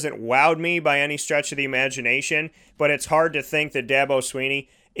 Clemson hasn't wowed me by any stretch of the imagination, but it's hard to think that Dabo Swinney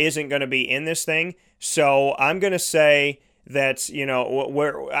isn't going to be in this thing. So I'm going to say that,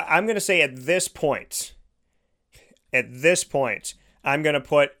 I'm going to say at this point, I'm going to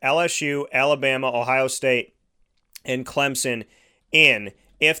put LSU, Alabama, Ohio State, and Clemson in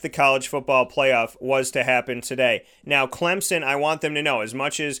if the college football playoff was to happen today. Now, Clemson, I want them to know, as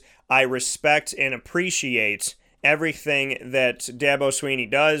much as I respect and appreciate everything that Dabo Swinney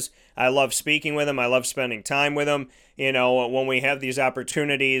does. I love speaking with him. I love spending time with him. You know, when we have these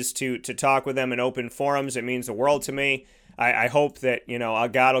opportunities to talk with them in open forums, it means the world to me. I hope that, you know,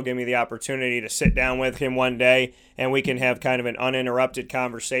 God will give me the opportunity to sit down with him one day and we can have kind of an uninterrupted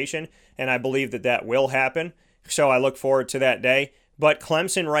conversation, and I believe that that will happen. So I look forward to that day. But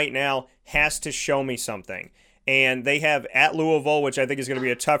Clemson right now has to show me something. And they have at Louisville, which I think is going to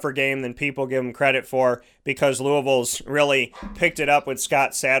be a tougher game than people give them credit for, because Louisville's really picked it up with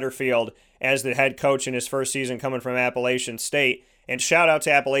Scott Satterfield as the head coach in his first season coming from Appalachian State. And shout out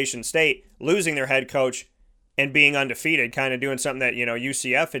to Appalachian State, losing their head coach and being undefeated, kind of doing something that, you know,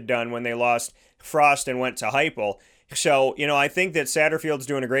 UCF had done when they lost Frost and went to Heupel. So, you know, I think that Satterfield's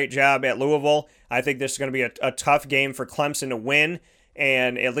doing a great job at Louisville. I think this is going to be a tough game for Clemson to win,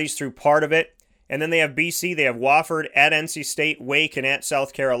 and at least through part of it. And then they have BC, they have Wofford, at NC State, Wake, and at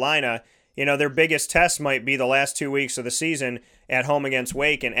South Carolina. You know, their biggest test might be the last 2 weeks of the season at home against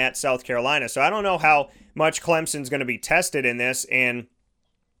Wake and at South Carolina. So I don't know how much Clemson's going to be tested in this, and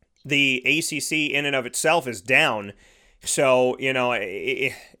the ACC in and of itself is down. So, you know,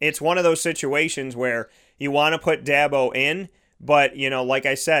 it's one of those situations where you want to put Dabo in, but, you know, like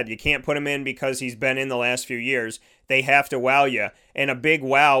I said, you can't put him in because he's been in the last few years. They have to wow you. And a big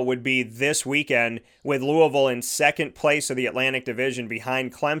wow would be this weekend with Louisville in second place of the Atlantic Division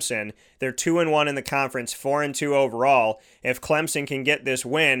behind Clemson. They're 2-1 in the conference, 4-2 overall. If Clemson can get this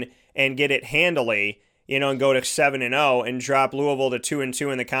win and get it handily, you know, and go to 7-0 and drop Louisville to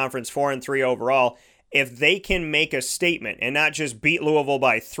 2-2 in the conference, 4-3 overall, if they can make a statement and not just beat Louisville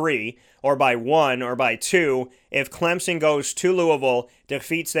by 3 or by 1 or by 2, if Clemson goes to Louisville,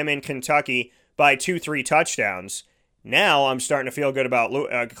 defeats them in Kentucky by 2-3 touchdowns, now I'm starting to feel good about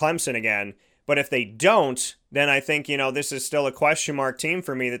Clemson again. But if they don't, then I think, you know, this is still a question mark team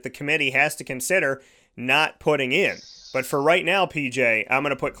for me that the committee has to consider not putting in. But for right now, PJ, I'm going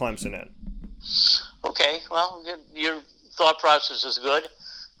to put Clemson in. Okay, well, your thought process is good.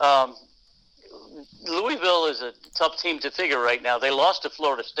 Louisville is a tough team to figure right now. They lost to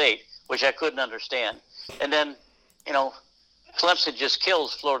Florida State, which I couldn't understand. And then, you know, Clemson just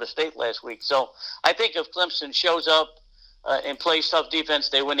kills Florida State last week. So I think if Clemson shows up and plays tough defense,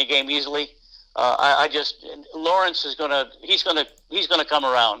 they win the game easily. Lawrence is he's gonna come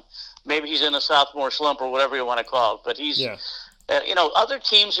around. Maybe he's in a sophomore slump or whatever you want to call it. But he's, you know, other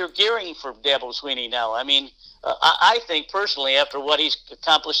teams are gearing for Dabo Swinney now. I mean, I think personally, after what he's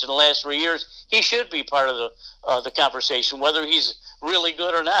accomplished in the last 3 years, he should be part of the conversation, whether he's really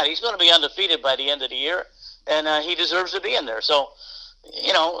good or not. He's going to be undefeated by the end of the year, and he deserves to be in there. So,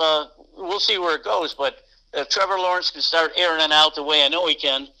 you know, we'll see where it goes. But if Trevor Lawrence can start airing it out the way I know he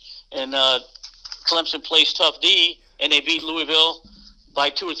can, and Clemson plays tough D, and they beat Louisville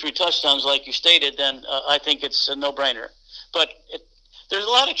by 2 or 3 touchdowns, like you stated, then I think it's a no-brainer. But there's a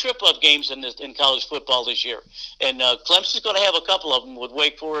lot of trip-up games in college football this year, and Clemson's going to have a couple of them with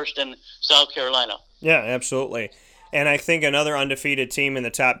Wake Forest and South Carolina. Yeah, absolutely. And I think another undefeated team in the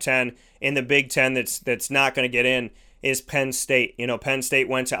top 10 in the Big Ten that's not going to get in is Penn State. You know, Penn State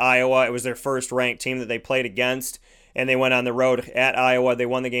went to Iowa. It was their first ranked team that they played against, and they went on the road at Iowa. They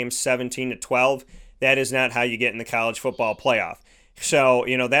won the game 17-12. That is not how you get in the college football playoff. So,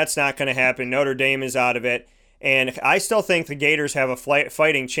 you know, that's not going to happen. Notre Dame is out of it. And I still think the Gators have a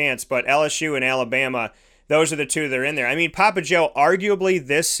fighting chance, but LSU and Alabama, those are the two that are in there. I mean, Papa Joe, arguably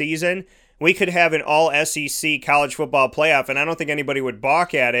this season, we could have an all-SEC college football playoff, and I don't think anybody would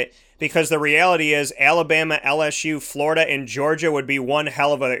balk at it, because the reality is Alabama, LSU, Florida, and Georgia would be one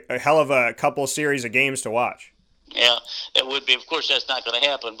hell of a couple series of games to watch. Yeah, it would be. Of course, that's not going to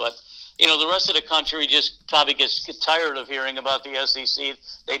happen, but you know, the rest of the country just probably gets tired of hearing about the SEC.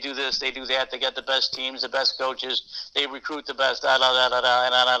 They do this, they do that. They got the best teams, the best coaches. They recruit the best.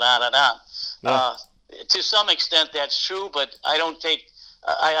 To some extent, that's true, but I don't take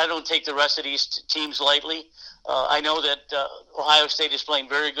the rest of these teams lightly. I know that Ohio State is playing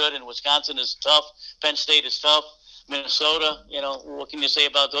very good, and Wisconsin is tough. Penn State is tough. Minnesota, you know, what can you say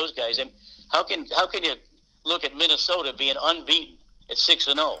about those guys? And how can you look at Minnesota being unbeaten at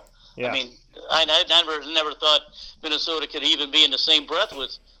 6-0? Yeah. I mean, I never thought Minnesota could even be in the same breath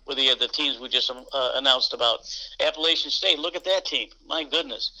with the teams we just announced about. Appalachian State, look at that team. My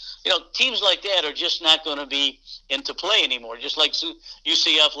goodness. You know, teams like that are just not going to be into play anymore, just like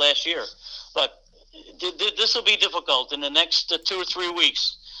UCF last year. But this will be difficult in the next 2 or 3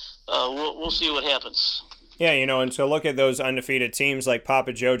 weeks. We'll see what happens. Yeah, you know, and so look at those undefeated teams like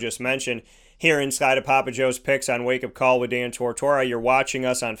Papa Joe just mentioned. Here inside of Papa Joe's Picks on Wake Up Call with Dan Tortora. You're watching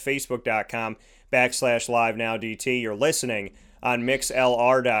us on Facebook.com/LiveNowDT. You're listening on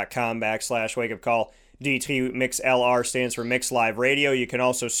MixLR.com/Wake Up Call DT Mix LR stands for Mix Live Radio. You can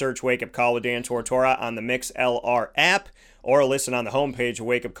also search Wake Up Call with Dan Tortora on the Mix LR app, or listen on the homepage of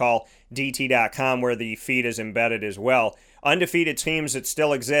wakeupcalldt.com, where the feed is embedded as well. Undefeated teams that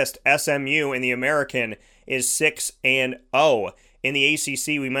still exist: SMU in the American is 6-0. In the ACC,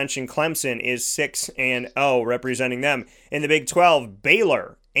 we mentioned Clemson is 6-0, representing them. In the Big 12,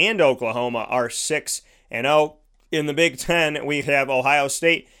 Baylor and Oklahoma are 6-0. In the Big 10, we have Ohio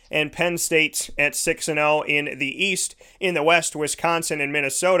State and Penn State at 6-0 in the East. In the West, Wisconsin and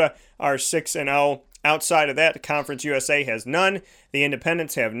Minnesota are 6-0. Outside of that, Conference USA has none. The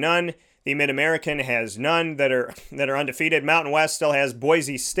Independents have none. The Mid-American has none that are undefeated. Mountain West still has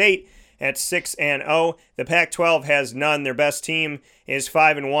Boise State at 6-0. The Pac-12 has none. Their best team is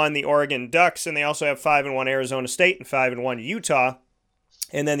 5-1, the Oregon Ducks, and they also have 5-1 Arizona State and 5-1 Utah.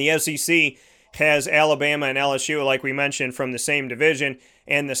 And then the SEC has Alabama and LSU, like we mentioned, from the same division,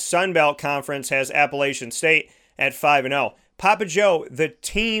 and the Sun Belt Conference has Appalachian State at 5-0. Papa Joe, the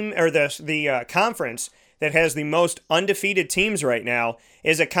team or the conference that has the most undefeated teams right now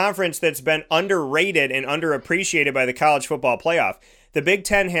is a conference that's been underrated and underappreciated by the college football playoff. The Big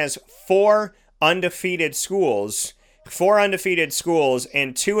Ten has four undefeated schools,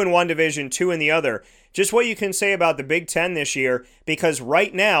 and two in one division, two in the other. Just what you can say about the Big Ten this year, because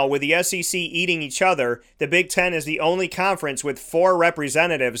right now, with the SEC eating each other, the Big Ten is the only conference with four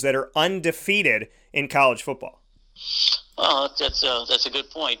representatives that are undefeated in college football. That's a good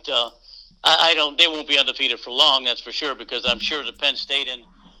point. They won't be undefeated for long, that's for sure, because I'm sure that Penn State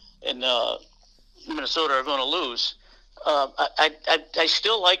and Minnesota are going to lose. I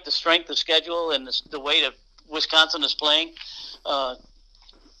still like the strength of schedule and the way that Wisconsin is playing.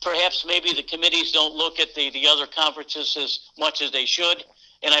 Perhaps maybe the committees don't look at the other conferences as much as they should,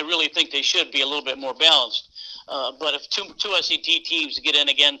 and I really think they should be a little bit more balanced. But if two SEC teams get in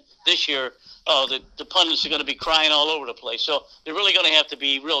again this year, the pundits are going to be crying all over the place. So they're really going to have to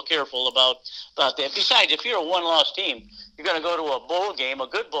be real careful about that. Besides, if you're a one-loss team, you're going to go to a bowl game, a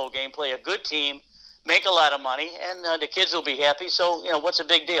good bowl game, play a good team, make a lot of money, and the kids will be happy. So, what's a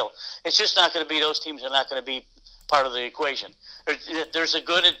big deal? It's just not going to be those teams are not going to be part of the equation. There's a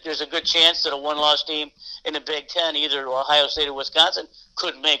good chance that a one-loss team in the Big Ten, either Ohio State or Wisconsin,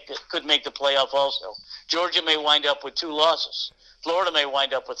 could make the playoff also. Georgia may wind up with 2 losses. Florida may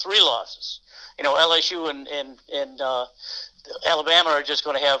wind up with 3 losses. LSU and Alabama are just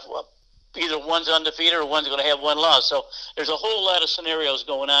going to have either one's undefeated or one's going to have 1 loss. So there's a whole lot of scenarios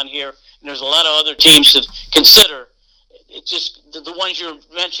going on here, and there's a lot of other teams to consider. It's just the ones you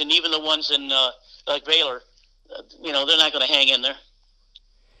mentioned, even the ones in like Baylor, they're not going to hang in there.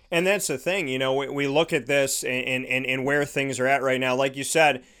 And that's the thing, we look at this and where things are at right now. Like you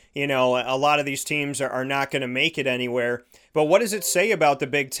said, a lot of these teams are not going to make it anywhere. But what does it say about the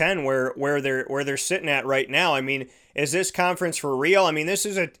Big Ten where they're sitting at right now? I mean, is this conference for real? I mean, this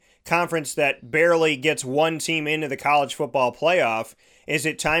is a conference that barely gets one team into the college football playoff. Is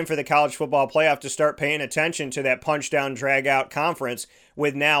it time for the college football playoff to start paying attention to that punch-down, drag-out conference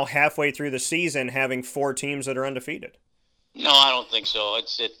with now halfway through the season having 4 teams that are undefeated? No, I don't think so.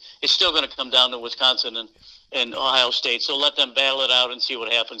 It's still going to come down to Wisconsin and Ohio State. So let them battle it out and see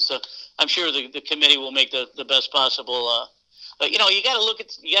what happens. So I'm sure the committee will make the best possible. But you got to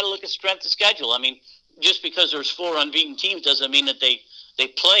look at strength of schedule. I mean, just because there's 4 unbeaten teams doesn't mean that they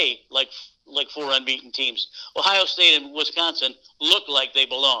play like 4 unbeaten teams. Ohio State and Wisconsin look like they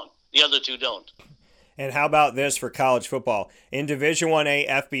belong. The other 2 don't. And how about this for college football? In Division 1A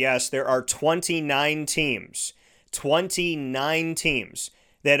FBS, there are 29 teams. 29 teams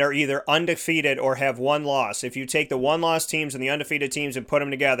that are either undefeated or have 1 loss. If you take the 1-loss teams and the undefeated teams and put them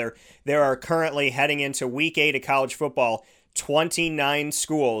together, there are currently heading into Week 8 of college football 29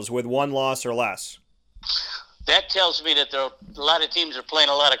 schools with 1 loss or less. That tells me that a lot of teams are playing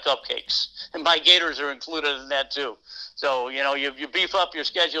a lot of cupcakes, and my Gators are included in that too. So, you beef up your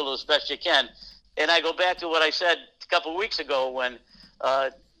schedule as best you can. And I go back to what I said a couple of weeks ago when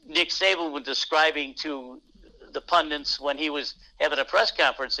Nick Saban was describing to the pundits when he was having a press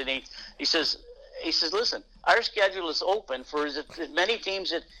conference, and he says, listen, our schedule is open for as many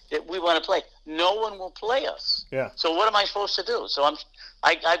teams that we want to play. No one will play us. Yeah. So what am I supposed to do? So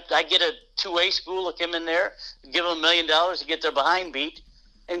I get a 2A school to come in there, give them $1 million to get their behind beat,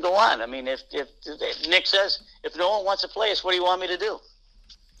 and go on. I mean, if Nick says, if no one wants to play us, what do you want me to do?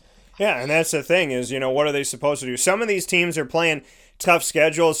 Yeah, and that's the thing is, what are they supposed to do? Some of these teams are playing tough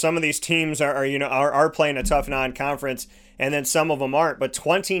schedules. Some of these teams are playing a tough non-conference, and then some of them aren't. But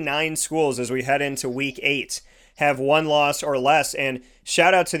 29 schools as we head into Week 8 have one loss or less. And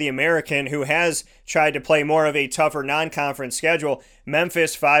shout out to the American, who has tried to play more of a tougher non-conference schedule.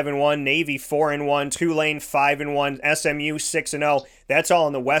 Memphis 5-1, Navy 4-1, Tulane 5-1, SMU 6-0. That's all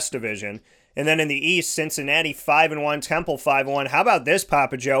in the West Division. And then in the East, Cincinnati 5-1, Temple 5-1. How about this,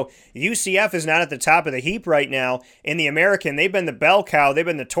 Papa Joe? UCF is not at the top of the heap right now. In the American, they've been the bell cow. They've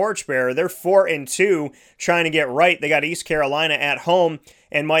been the torchbearer. They're 4-2, trying to get right. They got East Carolina at home,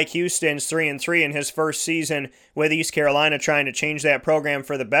 and Mike Houston's 3-3 in his first season with East Carolina, trying to change that program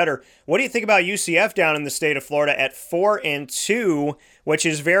for the better. What do you think about UCF down in the state of Florida at 4-2, which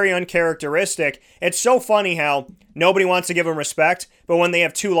is very uncharacteristic? It's so funny how nobody wants to give them respect, but when they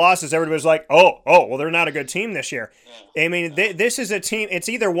have 2 losses, everybody's like, well, they're not a good team this year. I mean, this is a team, it's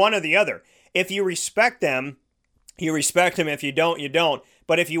either one or the other. If you respect them, you respect them. If you don't, you don't.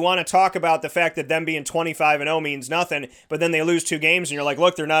 But if you want to talk about the fact that them being 25-0 means nothing, but then they lose 2 games and you're like,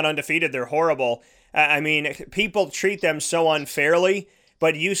 look, they're not undefeated, they're horrible. I mean, people treat them so unfairly,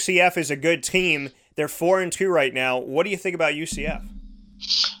 but UCF is a good team. They're 4-2 right now. What do you think about UCF?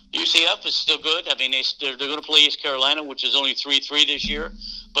 UCF is still good. I mean, they're going to play East Carolina, which is only 3-3 this year.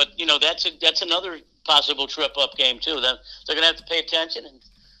 But, that's another possible trip-up game, too. They're going to have to pay attention and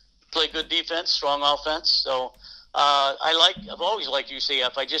play good defense, strong offense. So I've always liked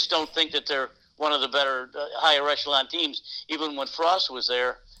UCF. I just don't think that they're one of the better higher echelon teams, even when Frost was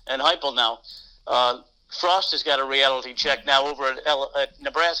there and Heupel now. Frost has got a reality check now over at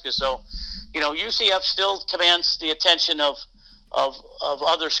Nebraska. So, UCF still commands the attention of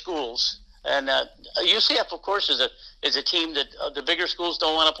other schools, and UCF, of course, is a team that the bigger schools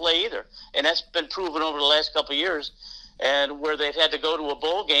don't want to play either, and that's been proven over the last couple of years, and where they've had to go to a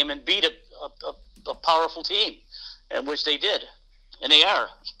bowl game and beat a powerful team, and which they did, and they are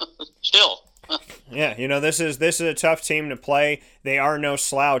still. Yeah, this is a tough team to play. They are no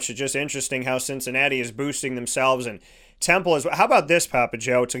slouch. It's just interesting how Cincinnati is boosting themselves, and Temple is. How about this, Papa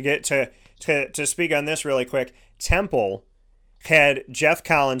Joe? To get to speak on this really quick, Temple had Jeff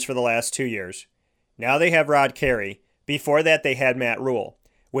Collins for the last 2 years. Now they have Rod Carey. Before that, they had Matt Rule.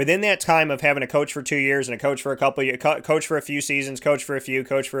 Within that time of having a coach for 2 years and a coach for a couple of years, coach for a few seasons, coach for a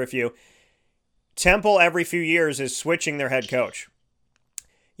few, Temple every few years is switching their head coach.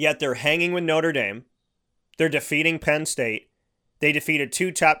 Yet they're hanging with Notre Dame. They're defeating Penn State. They defeated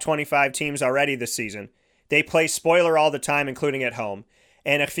 2 top 25 teams already this season. They play spoiler all the time, including at home.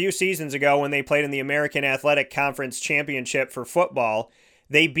 And a few seasons ago, when they played in the American Athletic Conference Championship for football,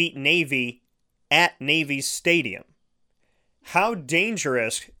 they beat Navy at Navy's stadium. How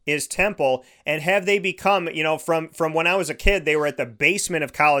dangerous is Temple, and have they become, from when I was a kid, they were at the basement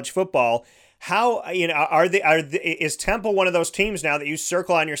of college football. How, is Temple one of those teams now that you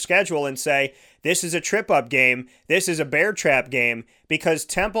circle on your schedule and say, this is a trip-up game, this is a bear trap game? Because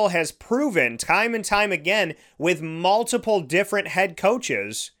Temple has proven time and time again with multiple different head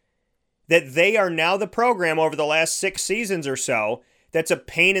coaches that they are now the program over the last 6 seasons or so that's a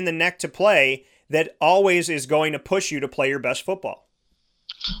pain in the neck to play, that always is going to push you to play your best football.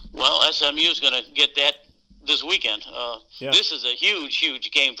 Well, SMU is going to get that this weekend. This is a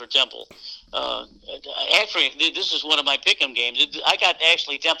huge game for Temple. Actually, this is one of my pick'em games. I got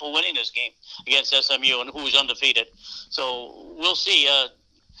actually Temple winning this game against SMU, and who was undefeated. So we'll see.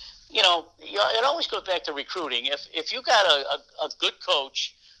 It always goes back to recruiting. If you got a good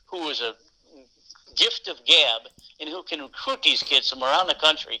coach who is a gift of gab and who can recruit these kids from around the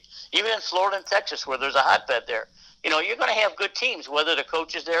country, even in Florida and Texas where there's a hotbed there, you're going to have good teams whether the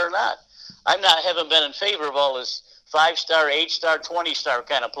coach is there or not. Haven't been in favor of all this 5-star, 8-star, 20-star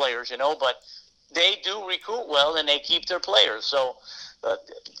kind of players, but they do recruit well and they keep their players. So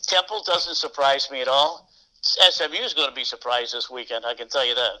Temple doesn't surprise me at all. SMU is going to be surprised this weekend, I can tell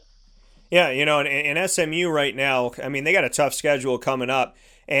you that. Yeah, in SMU right now, I mean, they got a tough schedule coming up,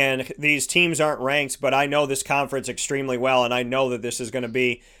 and these teams aren't ranked, but I know this conference extremely well, and I know that this is going to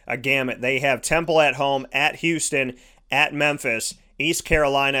be a gamut. They have Temple at home, at Houston, at Memphis, East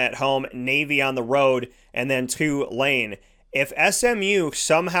Carolina at home, Navy on the road, and then Tulane. If SMU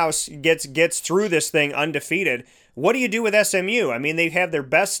somehow gets through this thing undefeated, what do you do with SMU? I mean, they've had their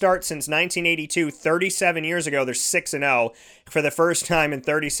best start since 1982, 37 years ago. They're 6-0 for the first time in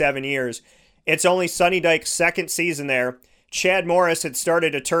 37 years. It's only Sonny Dykes' second season there. Chad Morris had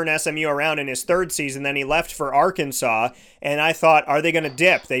started to turn SMU around in his third season, then he left for Arkansas, and I thought, are they going to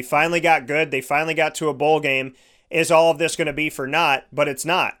dip? They finally got good. They finally got to a bowl game. Is all of this going to be for naught? But it's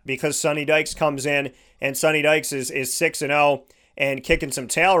not, because Sonny Dykes comes in, and Sonny Dykes is 6-0 and kicking some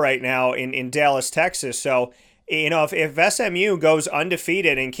tail right now in Dallas, Texas. So, if SMU goes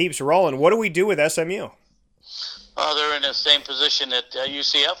undefeated and keeps rolling, what do we do with SMU? They're in the same position that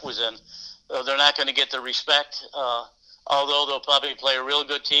UCF was in. they're not going to get the respect. Although they'll probably play a real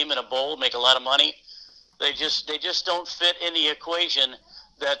good team in a bowl, make a lot of money. They just don't fit in the equation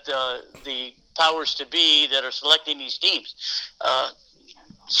that the powers to be that are selecting these teams.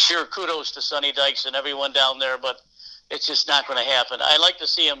 Sure, kudos to Sonny Dykes and everyone down there, but it's just not going to happen. I'd like to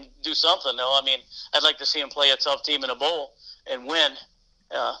see him do something, though. I mean, I'd like to see him play a tough team in a bowl and win,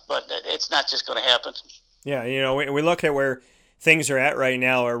 but it's not just going to happen. Yeah, we look at where things are at right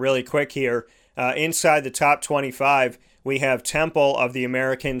now, or really quick here. Inside the top 25, we have Temple of the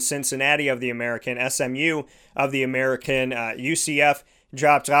American, Cincinnati of the American, SMU of the American, UCF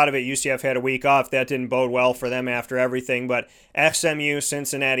dropped out of it. UCF had a week off. That didn't bode well for them after everything. But SMU,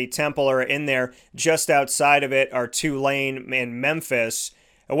 Cincinnati, Temple are in there. Just outside of it are Tulane and Memphis.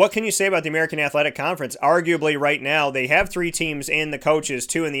 What can you say about the American Athletic Conference? Arguably right now, they have 3 teams in the coaches,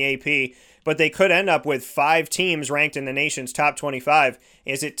 2 in the AP, but they could end up with 5 teams ranked in the nation's top 25.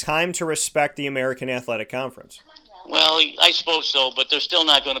 Is it time to respect the American Athletic Conference? Well, I suppose so, but they're still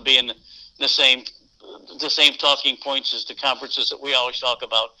not going to be in the same talking points as the conferences that we always talk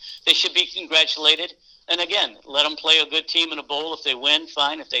about. They should be congratulated. And again, let them play a good team in a bowl. If they win,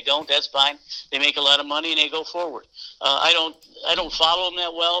 fine. If they don't, that's fine. They make a lot of money and they go forward. I don't follow them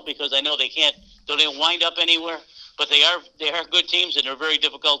that well because I know they don't wind up anywhere. But they are good teams and they're very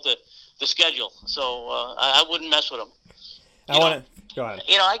difficult to schedule. So I wouldn't mess with them. Go ahead.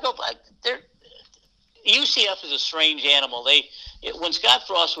 I go by. UCF is a strange animal. When Scott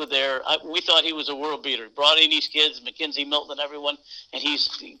Frost was there, we thought he was a world beater. Brought in these kids, McKenzie Milton and everyone, and he's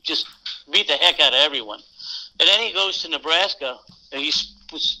just beat the heck out of everyone. And then he goes to Nebraska, and he's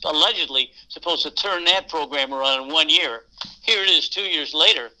allegedly supposed to turn that program around in 1 year. Here it is 2 years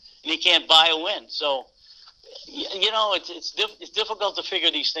later, and he can't buy a win. So, it's difficult to figure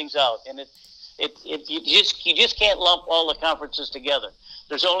these things out, and you just can't lump all the conferences together.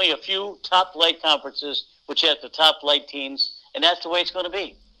 There's only a few top-flight conferences which have the top-flight teams, and that's the way it's going to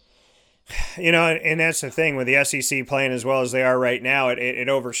be. And that's the thing with the SEC playing as well as they are right now. It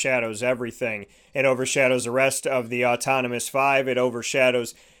overshadows everything. It overshadows the rest of the Autonomous 5. It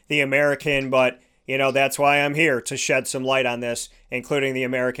overshadows the American, but that's why I'm here, to shed some light on this, including the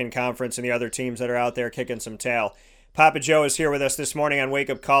American Conference and the other teams that are out there kicking some tail. Papa Joe is here with us this morning on Wake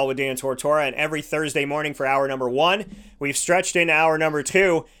Up Call with Dan Tortora, and every Thursday morning for hour number 1. We've stretched into hour number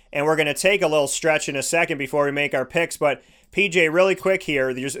 2, and we're going to take a little stretch in a second before we make our picks. But PJ, really quick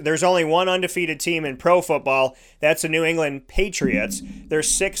here, there's only one undefeated team in pro football. That's the New England Patriots. They're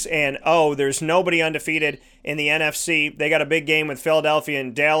 6-0. There's nobody undefeated in the NFC. They got a big game with Philadelphia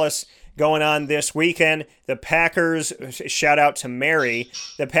and Dallas going on this weekend. The Packers, shout out to Mary,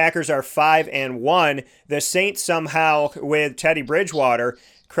 the Packers are 5-1. The Saints somehow, with Teddy Bridgewater,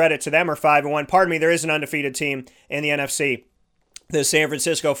 credit to them, are 5-1. Pardon me, there is an undefeated team in the NFC. The San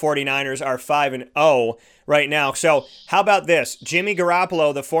Francisco 49ers are 5-0 right now. So how about this? Jimmy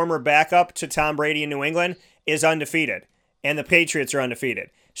Garoppolo, the former backup to Tom Brady in New England, is undefeated, and the Patriots are undefeated.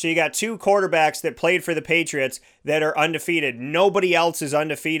 So you got 2 quarterbacks that played for the Patriots that are undefeated. Nobody else is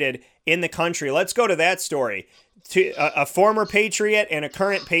undefeated in the country. Let's go to that story. A former Patriot and a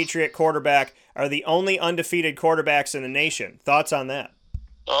current Patriot quarterback are the only undefeated quarterbacks in the nation. Thoughts on that?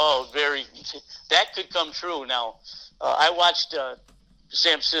 Oh, that could come true. Now, I watched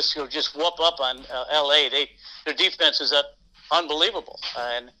San Francisco just whoop up on L.A. Their defense is unbelievable.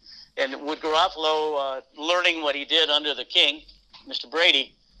 And with Garoppolo learning what he did under the King, Mr.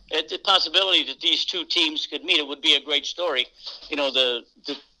 Brady, the possibility that these 2 teams could meet, it would be a great story.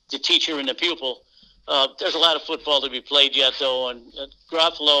 The teacher and the pupil. There's a lot of football to be played yet, though, and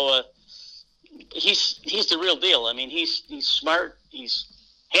Garoppolo, he's the real deal. I mean, he's smart. He's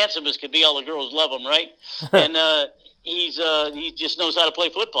handsome as could be. All the girls love him, right? And he just knows how to play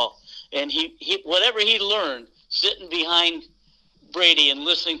football. And he whatever he learned sitting behind Brady and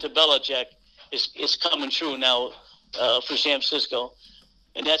listening to Belichick is coming true now for San Francisco.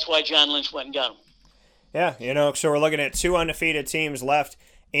 And that's why John Lynch went and got him. Yeah, so we're looking at 2 undefeated teams left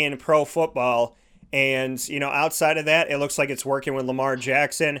in pro football. And, outside of that, it looks like it's working with Lamar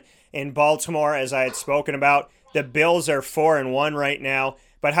Jackson in Baltimore, as I had spoken about. The Bills are 4-1 right now.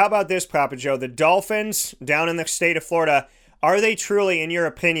 But how about this, Papa Joe? The Dolphins down in the state of Florida, are they truly, in your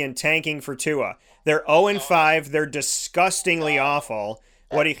opinion, tanking for Tua? They're 0-5. They're disgustingly awful.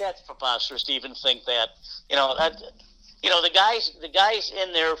 That's preposterous to even think that. The guys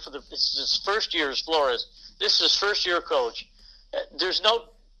in there this is his first year as Flores. This is his first year coach. There's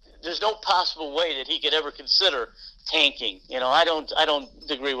no possible way that he could ever consider tanking. I don't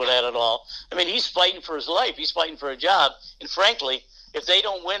agree with that at all. I mean, he's fighting for his life. He's fighting for a job. And frankly, if they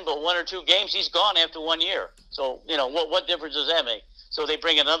don't win but 1 or 2 games, he's gone after 1 year. So, what difference does that make? So they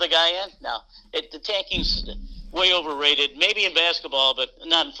bring another guy in? No. The tanking's way overrated, maybe in basketball, but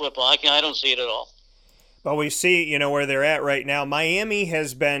not in football. I don't see it at all. Well, we see, where they're at right now. Miami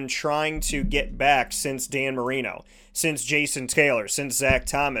has been trying to get back since Dan Marino, since Jason Taylor, since Zach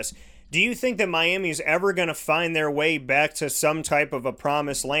Thomas. Do you think that Miami's ever going to find their way back to some type of a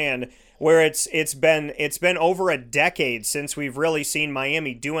promised land where it's been over a decade since we've really seen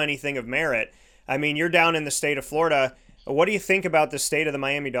Miami do anything of merit? I mean, you're down in the state of Florida. What do you think about the state of the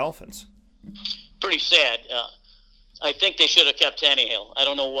Miami Dolphins? Pretty sad. I think they should have kept Tannehill. I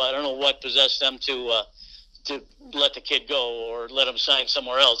don't know what possessed them to let the kid go or let him sign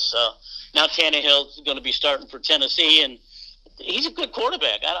somewhere else. Now Tannehill's going to be starting for Tennessee, and he's a good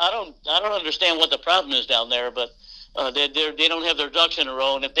quarterback. I don't understand what the problem is down there, but they don't have their ducks in a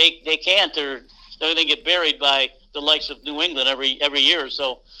row, and if they can't, they're going to get buried by the likes of New England every year.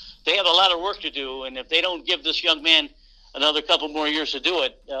 So they have a lot of work to do, and if they don't give this young man another couple more years to do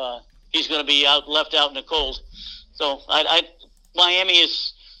it, he's going to be left out in the cold. So Miami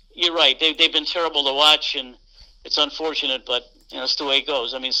is. You're right. They've been terrible to watch, and it's unfortunate, but that's the way it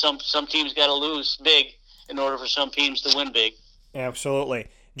goes. I mean, some teams got to lose big in order for some teams to win big. Absolutely.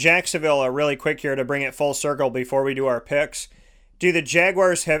 Jacksonville, really quick here to bring it full circle before we do our picks. Do the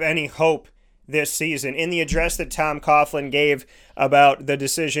Jaguars have any hope this season? In the address that Tom Coughlin gave about the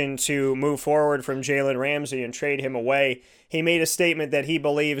decision to move forward from Jalen Ramsey and trade him away, he made a statement that he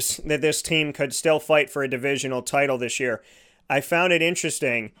believes that this team could still fight for a divisional title this year. I found it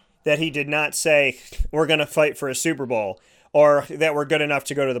interesting that he did not say we're going to fight for a Super Bowl or that we're good enough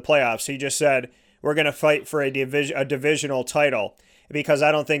to go to the playoffs. He just said we're going to fight for a divisional title, because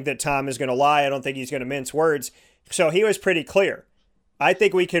I don't think that Tom is going to lie. I don't think he's going to mince words. So he was pretty clear. I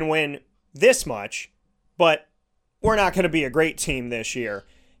think we can win this much, but we're not going to be a great team this year.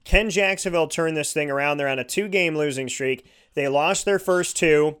 Can Jacksonville turn this thing around? They're on a 2-game losing streak. They lost their first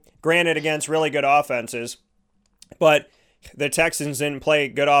 2, granted against really good offenses, but the Texans didn't play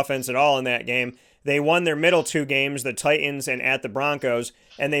good offense at all in that game. They won their middle 2 games, the Titans and at the Broncos,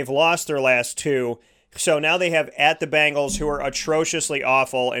 and they've lost their last 2. So now they have at the Bengals, who are atrociously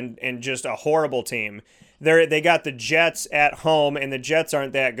awful and just a horrible team. They got the Jets at home, and the Jets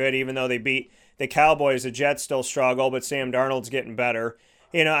aren't that good, even though they beat the Cowboys. The Jets still struggle, but Sam Darnold's getting better.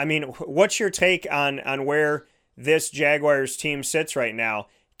 I mean, what's your take on where this Jaguars team sits right now?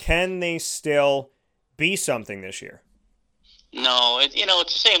 Can they still be something this year? No, it's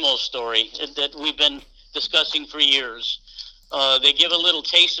the same old story that we've been discussing for years. They give a little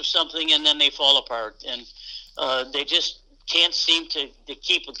taste of something and then they fall apart, and they just can't seem to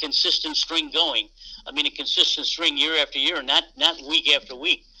keep a consistent string going. I mean, a consistent string year after year, not week after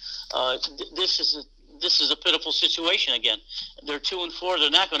week. This is a pitiful situation again. They're 2-4. They're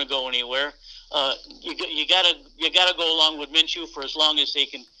not going to go anywhere. You gotta go along with Minshew for as long as they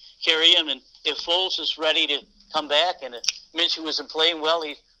can carry him, and if Foles is ready to come back, and if Minshew isn't playing well,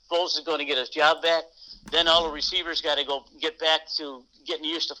 Foles is going to get his job back. Then all the receivers got to get back to getting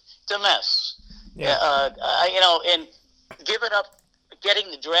used to. It's a mess. Yeah. And giving up getting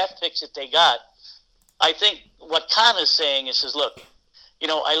the draft picks that they got, I think what Khan is saying is look,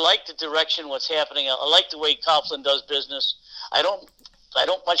 I like the direction what's happening. I like the way Coughlin does business. I don't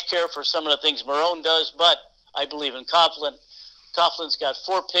much care for some of the things Marone does, but I believe in Coughlin. Coughlin's got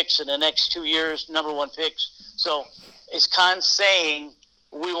 4 picks in the next 2 years, number 1 picks. So is Khan saying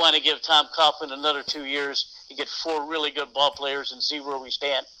we want to give Tom Coughlin another 2 years to get 4 really good ball players and see where we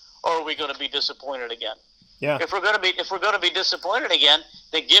stand, or are we going to be disappointed again? Yeah. If we're going to be disappointed again,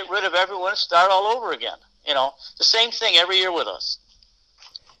 then get rid of everyone and start all over again. The same thing every year with us.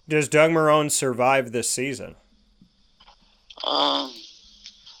 Does Doug Marrone survive this season?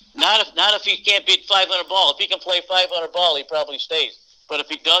 Not if he can't beat 500 ball. If he can play 500 ball, he probably stays. But if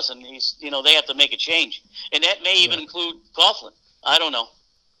he doesn't, they have to make a change, and that may even include Coughlin. I don't know.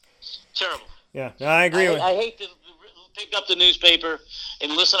 Terrible. Yeah, no, I agree. I hate to pick up the newspaper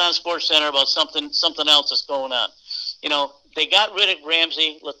and listen on SportsCenter about something else that's going on. They got rid of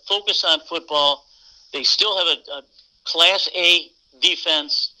Ramsey. Let's focus on football. They still have a Class A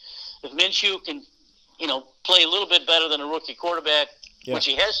defense. If Minshew can, play a little bit better than a rookie quarterback, which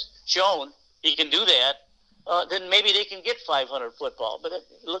he has shown he can do that, then maybe they can get 500 football. But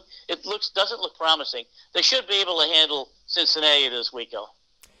it doesn't look promising. They should be able to handle Cincinnati this week, though.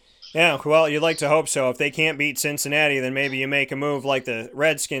 Yeah, well, you'd like to hope so. If they can't beat Cincinnati, then maybe you make a move like the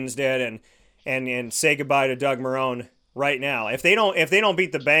Redskins did and say goodbye to Doug Marrone right now. If they don't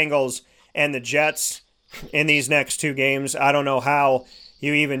beat the Bengals and the Jets in these next 2 games, I don't know how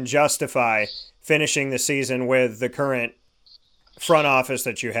you even justify finishing the season with the current front office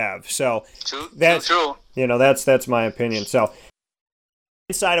that you have. So that's my opinion. So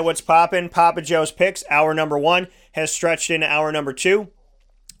Inside of what's poppin', Papa Joe's Picks, hour number 1 has stretched into hour number 2.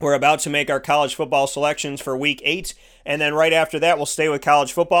 We're about to make our college football selections for week 8, and then right after that, we'll stay with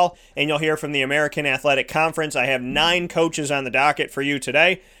college football, and you'll hear from the American Athletic Conference. I have 9 coaches on the docket for you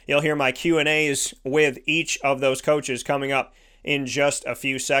today. You'll hear my Q&As with each of those coaches coming up in just a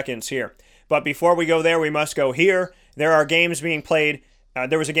few seconds here. But before we go there, we must go here. There are games being played.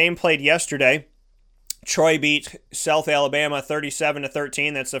 There was a game played yesterday. Troy beat South Alabama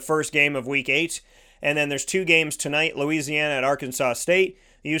 37-13. That's the first game of week 8. And then there's 2 games tonight, Louisiana at Arkansas State,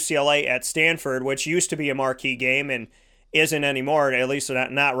 UCLA at Stanford, which used to be a marquee game and isn't anymore, at least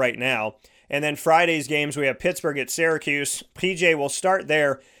not right now. And then Friday's games, we have Pittsburgh at Syracuse. PJ will start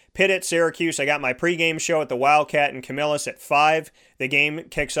there. Pitt at Syracuse. I got my pregame show at the Wildcat in Camillus at 5. The game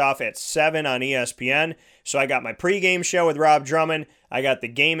kicks off at 7 on ESPN. So I got my pregame show with Rob Drummond. I got the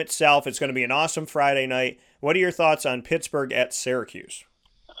game itself. It's going to be an awesome Friday night. What are your thoughts on Pittsburgh at Syracuse?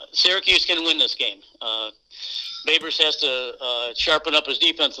 Syracuse can win this game. Babers has to sharpen up his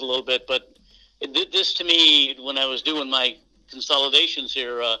defense a little bit, but this to me, when I was doing my consolidations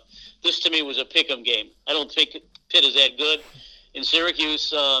here, this to me was a pick'em game. I don't think Pitt is that good, and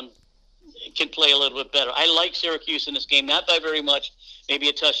Syracuse can play a little bit better. I like Syracuse in this game, not by very much, maybe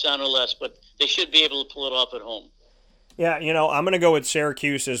a touchdown or less, but they should be able to pull it off at home. Yeah, I'm going to go with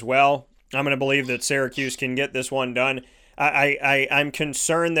Syracuse as well. I'm going to believe that Syracuse can get this one done. I'm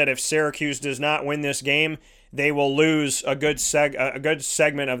concerned that if Syracuse does not win this game, they will lose a good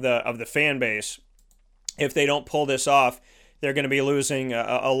segment of the fan base. If they don't pull this off, they're going to be losing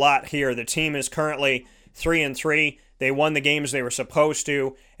a lot here. The team is currently 3-3. They won the games they were supposed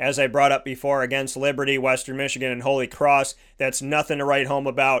to, as I brought up before, against Liberty, Western Michigan, and Holy Cross. That's nothing to write home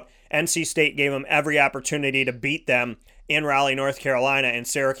about. NC State gave them every opportunity to beat them in Raleigh, North Carolina, and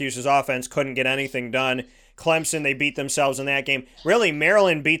Syracuse's offense couldn't get anything done. Clemson, they beat themselves in that game. Really,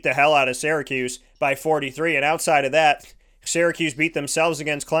 Maryland beat the hell out of Syracuse by 43, and outside of that, Syracuse beat themselves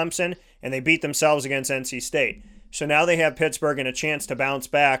against Clemson, and they beat themselves against NC State. So now they have Pittsburgh and a chance to bounce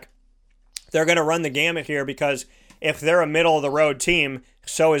back. They're going to run the gamut here because if they're a middle-of-the-road team,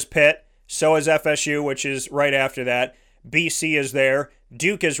 so is Pitt, so is FSU, which is right after that. BC is there.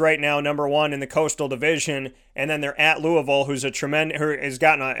 Duke is right now number 1 in the Coastal Division, and then they're at Louisville, who has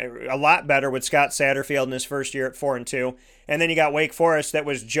gotten a lot better with Scott Satterfield in his first year at 4-2. And then you got Wake Forest that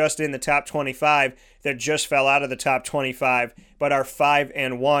was just in the top 25, that just fell out of the top 25, but are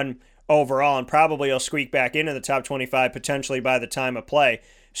 5-1 overall, and probably will squeak back into the top 25 potentially by the time of play.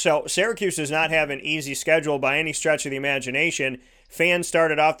 So Syracuse does not have an easy schedule by any stretch of the imagination. Fans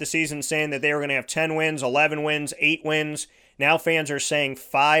started off the season saying that they were going to have 10 wins, 11 wins, 8 wins. Now fans are saying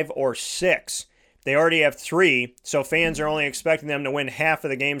 5 or 6. They already have 3, so fans are only expecting them to win half of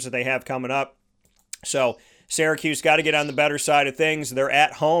the games that they have coming up. So Syracuse got to get on the better side of things. They're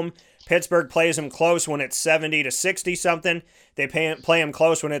at home. Pittsburgh plays them close when it's 70-60 something. They play them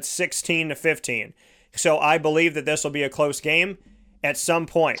close when it's 16-15. So I believe that this will be a close game at some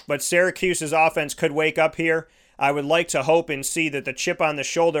point. But Syracuse's offense could wake up here. I would like to hope and see that the chip on the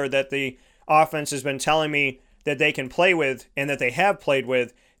shoulder that the offense has been telling me that they can play with and that they have played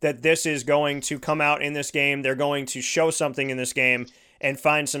with, that this is going to come out in this game. They're going to show something in this game and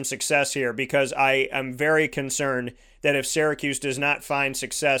find some success here, because I am very concerned that if Syracuse does not find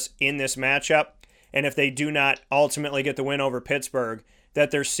success in this matchup, and if they do not ultimately get the win over Pittsburgh, that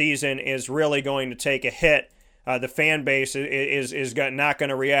their season is really going to take a hit. The fan base is not going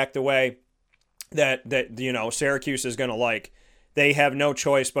to react the way that Syracuse is going to like. They have no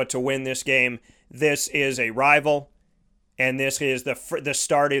choice but to win this game. This is a rival, and this is the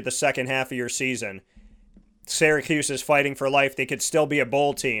start of the second half of your season. Syracuse is fighting for life. They could still be a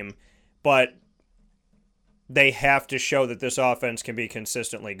bowl team, but they have to show that this offense can be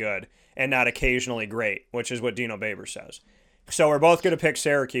consistently good and not occasionally great, which is what Dino Baber says. So we're both going to pick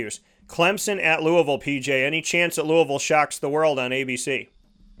Syracuse. Clemson at Louisville, PJ. Any chance that Louisville shocks the world on ABC?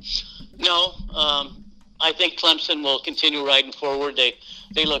 No. I think Clemson will continue riding forward.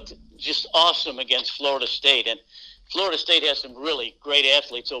 They looked just awesome against Florida State, and Florida State has some really great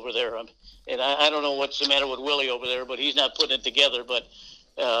athletes over there. And I don't know what's the matter with Willie over there, but he's not putting it together. But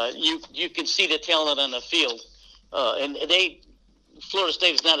you can see the talent on the field, and Florida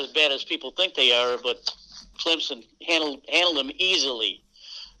State is not as bad as people think they are, but Clemson handled them easily.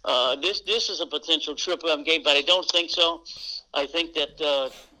 This is a potential trip-up game, but I don't think so. I think that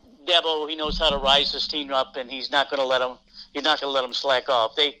Dabo, he knows how to rise his team up, and he's not going to let them slack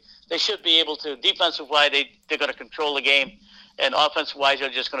off. They should be able to. Defensive-wise, they're going to control the game, and offensive-wise, they're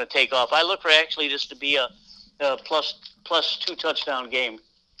just going to take off. I look for actually this to be a plus 2 touchdown game.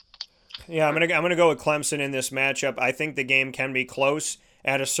 Yeah, I'm gonna go with Clemson in this matchup. I think the game can be close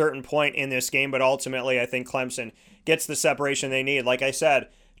at a certain point in this game, but ultimately I think Clemson gets the separation they need. Like I said,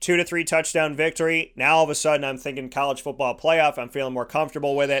 2 to 3 touchdown victory. Now all of a sudden I'm thinking college football playoff. I'm feeling more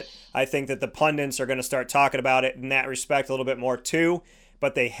comfortable with it. I think that the pundits are going to start talking about it in that respect a little bit more too,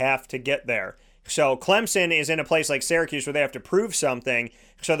 but they have to get there. So Clemson is in a place like Syracuse where they have to prove something,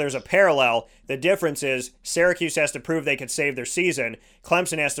 so there's a parallel. The difference is Syracuse has to prove they could save their season.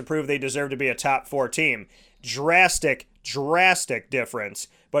 Clemson has to prove they deserve to be a top 4 team. Drastic difference,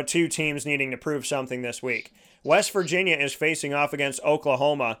 but two teams needing to prove something this week. West Virginia is facing off against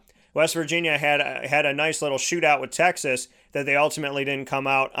Oklahoma. West Virginia had a nice little shootout with Texas that they ultimately didn't come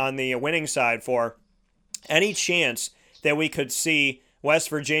out on the winning side for. Any chance that we could see West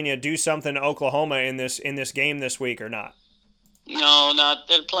Virginia do something to Oklahoma in this game this week or not? No, not.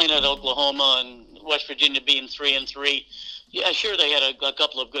 They're playing at Oklahoma, and West Virginia being 3-3. Yeah, sure, they had a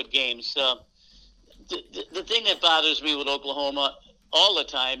couple of good games. The thing that bothers me with Oklahoma all the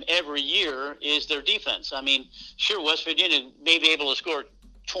time, every year, is their defense. I mean, sure, West Virginia may be able to score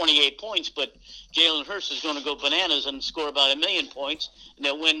 28 points, but Jalen Hurts is going to go bananas and score about 1 million points, and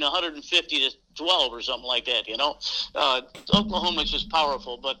they'll win 150-12 or something like that. Oklahoma's just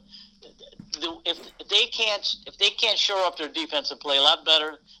powerful, but if they can't shore up their defense and play a lot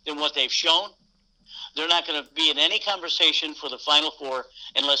better than what they've shown, they're not going to be in any conversation for the Final Four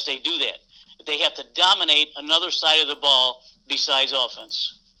unless they do that. They have to dominate another side of the ball besides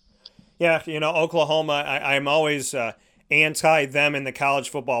offense. Yeah, Oklahoma, I'm always anti them in the college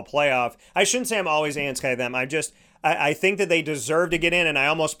football playoff. I shouldn't say I'm always anti them. I think that they deserve to get in, and I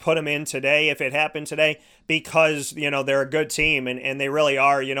almost put them in today if it happened today because, they're a good team, and they really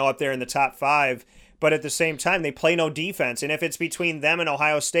are, up there in the top 5. But at the same time, they play no defense. And if it's between them and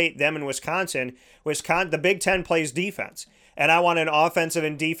Ohio State, them and Wisconsin, the Big Ten plays defense. And I want an offensive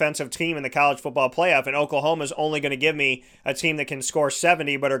and defensive team in the college football playoff, and Oklahoma's only going to give me a team that can score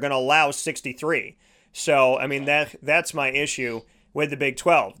 70 but are going to allow 63. So, I mean, that's my issue with the Big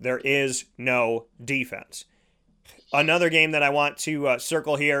 12. There is no defense. Another game that I want to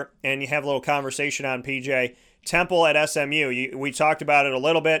circle here and you have a little conversation on, PJ, Temple at SMU. We talked about it a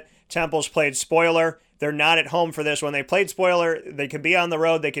little bit. Temple's played spoiler. They're not at home for this one. They played spoiler. They could be on the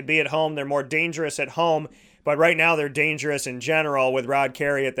road. They could be at home. They're more dangerous at home. But right now they're dangerous in general with Rod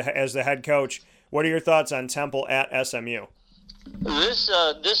Carey as the head coach. What are your thoughts on Temple at SMU? This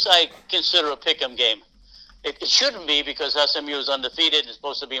I consider a pick'em game. It shouldn't be because SMU is undefeated and is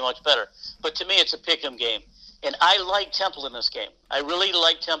supposed to be much better. But to me, it's a pick'em game. And I like Temple in this game. I really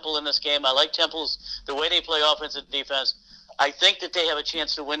like Temple in this game. I like Temple's the way they play offense and defense. I think that they have a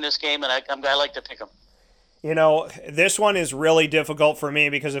chance to win this game, and I like to pick them. This one is really difficult for me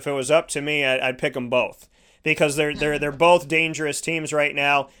because if it was up to me, I'd pick them both. Because they're both dangerous teams right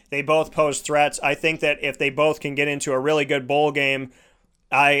now. They both pose threats. I think that if they both can get into a really good bowl game,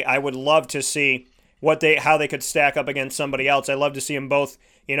 I would love to see how they could stack up against somebody else. I'd love to see them both,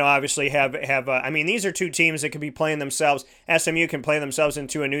 obviously have these are two teams that could be playing themselves. SMU can play themselves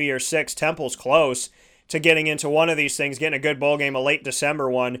into a New Year's 6. Temple's close to getting into one of these things, getting a good bowl game, a late December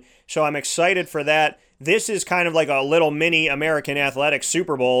one. So I'm excited for that. This is kind of like a little mini American Athletics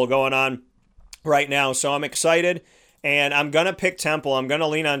Super Bowl going on right now. So I'm excited, and I'm going to pick Temple. I'm going to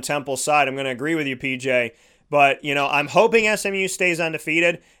lean on Temple's side. I'm going to agree with you, PJ. But, I'm hoping SMU stays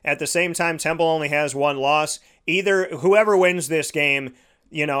undefeated. At the same time, Temple only has one loss. Whoever wins this game,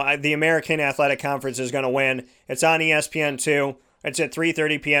 the American Athletic Conference is going to win. It's on ESPN2. It's at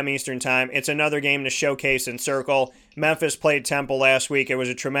 3:30 p.m. Eastern Time. It's another game to showcase and circle. Memphis played Temple last week. It was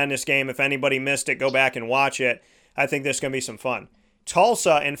a tremendous game. If anybody missed it, go back and watch it. I think this is going to be some fun.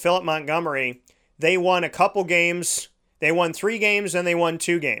 Tulsa and Philip Montgomery, they won a couple games. They won 3 games, and they won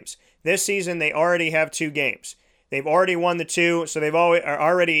 2 games. This season, they already have 2 games. They've already won the 2, so they've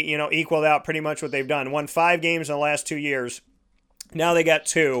already equaled out pretty much what they've done. Won 5 games in the last 2 years. Now they got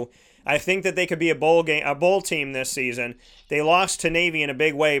 2. I think that they could be a bowl team this season. They lost to Navy in a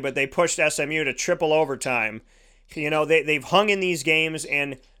big way, but they pushed SMU to triple overtime. They've hung in these games,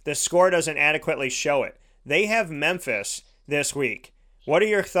 and the score doesn't adequately show it. They have Memphis this week. What are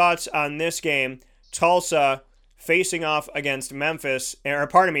your thoughts on this game? Tulsa facing off against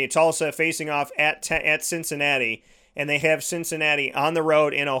Tulsa facing off at Cincinnati, and they have Cincinnati on the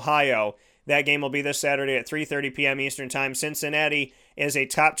road in Ohio. That game will be this Saturday at 3:30 p.m. Eastern Time. Cincinnati is a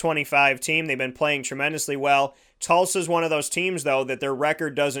top 25 team. They've been playing tremendously well. Tulsa's one of those teams, though, that their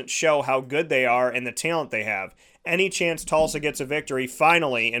record doesn't show how good they are and the talent they have. Any chance Tulsa gets a victory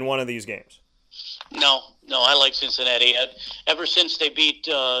finally in one of these games? No, I like Cincinnati. Ever since they beat,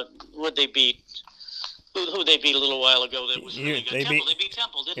 who they beat a little while ago that was really good. Temple. They beat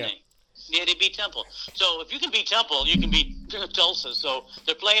Temple, didn't they? Yeah, they beat Temple. So if you can beat Temple, you can beat Tulsa. So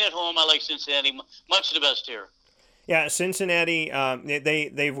they're playing at home. I like Cincinnati. Much the best here. Yeah, Cincinnati,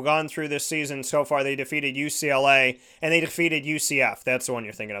 they've gone through this season so far. They defeated UCLA, and they defeated UCF. That's the one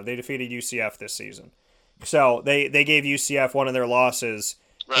you're thinking of. They defeated UCF this season. So they gave UCF one of their losses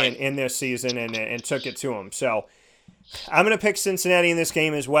in this season and took it to them. So I'm going to pick Cincinnati in this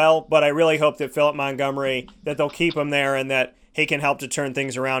game as well, but I really hope that Philip Montgomery, that they'll keep him there and that he can help to turn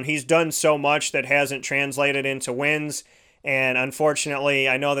things around. He's done so much that hasn't translated into wins, and unfortunately,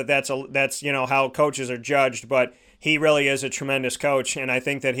 I know that that's how coaches are judged, but he really is a tremendous coach, and I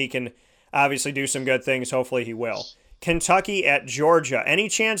think that he can obviously do some good things. Hopefully he will. Kentucky at Georgia. Any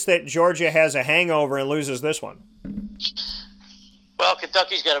chance that Georgia has a hangover and loses this one? Well,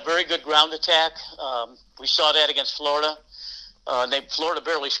 Kentucky's got a very good ground attack. We saw that against Florida. Florida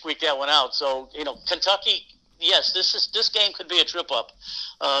barely squeaked that one out. So, Kentucky, yes, this game could be a trip-up.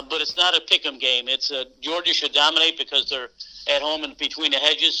 But it's not a pick-em game. Georgia should dominate because they're at home and between the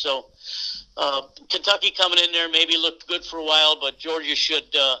hedges. So Kentucky coming in there maybe looked good for a while, but Georgia should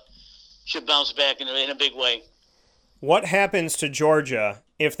bounce back in a big way. What happens to Georgia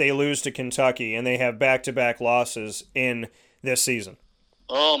if they lose to Kentucky and they have back-to-back losses in this season?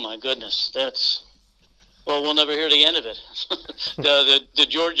 Oh, my goodness. We'll never hear the end of it. The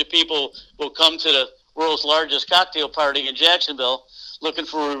Georgia people will come to the world's largest cocktail party in Jacksonville looking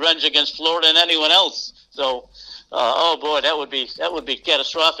for revenge against Florida and anyone else. So, oh boy, that would be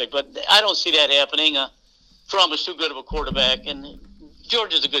catastrophic. But I don't see that happening. Trump is too good of a quarterback, and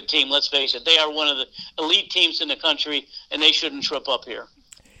Georgia's a good team. Let's face it; they are one of the elite teams in the country, and they shouldn't trip up here.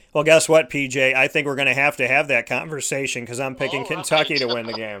 Well, guess what, PJ? I think we're going to have that conversation because I'm picking Kentucky to win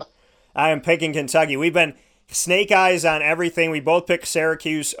the game. I am picking Kentucky. We've been snake eyes on everything. We both picked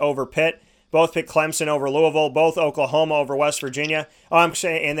Syracuse over Pitt. Both picked Clemson over Louisville. Both Oklahoma over West Virginia. And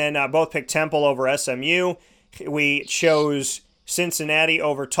then both picked Temple over SMU. We chose Cincinnati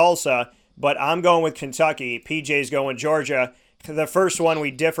over Tulsa, but I'm going with Kentucky. PJ's going Georgia. The first one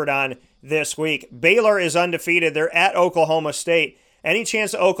we differed on this week. Baylor is undefeated. They're at Oklahoma State. Any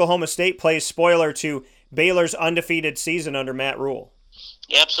chance that Oklahoma State plays spoiler to Baylor's undefeated season under Matt Rule?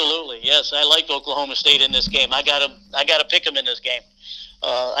 Absolutely, yes. I like Oklahoma State in this game. I gotta pick them in this game.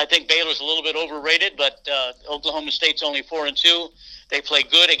 I think Baylor's a little bit overrated, but Oklahoma State's only 4-2. They play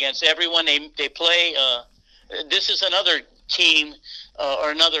good against everyone. They play. This is another team or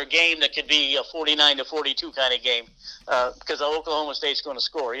another game that could be a 49-42 kind of game because Oklahoma State's going to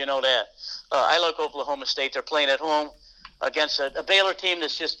score. You know that. I like Oklahoma State. They're playing at home against a Baylor team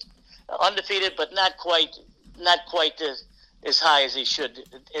that's just undefeated, but not quite as high as they should.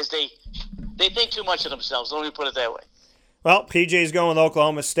 As they think too much of themselves. Let me put it that way. Well, PJ's going with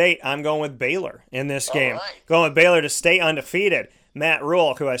Oklahoma State. I'm going with Baylor in this game. Right. Going with Baylor to stay undefeated. Matt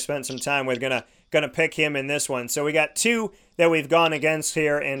Rule, who I spent some time with, gonna pick him in this one. So we got two that we've gone against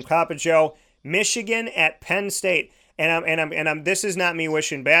here in Papa Joe. Michigan at Penn State. And I'm this is not me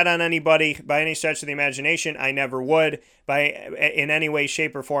wishing bad on anybody by any stretch of the imagination. I never would in any way,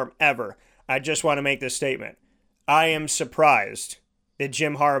 shape, or form ever. I just want to make this statement. I am surprised that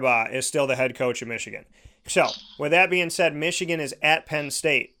Jim Harbaugh is still the head coach of Michigan. So, with that being said, Michigan is at Penn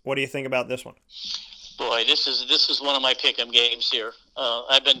State. What do you think about this one? Boy, this is one of my pick'em games here.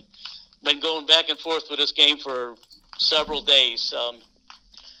 I've been going back and forth with this game for several days.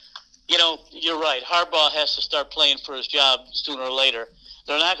 You're right. Harbaugh has to start playing for his job sooner or later.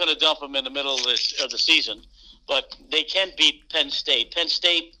 They're not going to dump him in the middle of the season, but they can beat Penn State. Penn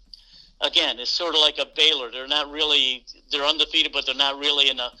State, again, is sort of like a Baylor. They're undefeated, but they're not really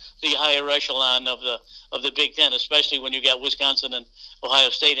in the higher echelon of the Big Ten, especially when you got Wisconsin and Ohio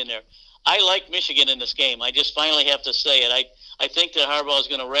State in there. I like Michigan in this game. I just finally have to say it. I think that Harbaugh is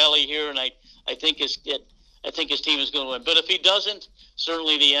going to rally here, and I think his team is going to win. But if he doesn't,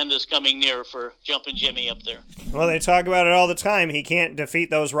 certainly the end is coming near for Jumpin' Jimmy up there. Well, they talk about it all the time. He can't defeat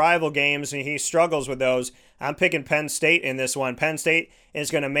those rival games, and he struggles with those. I'm picking Penn State in this one. Penn State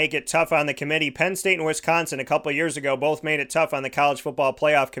is going to make it tough on the committee. Penn State and Wisconsin a couple of years ago both made it tough on the college football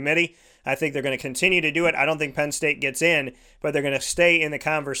playoff committee. I think they're going to continue to do it. I don't think Penn State gets in, but they're going to stay in the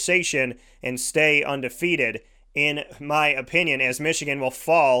conversation and stay undefeated, in my opinion, as Michigan will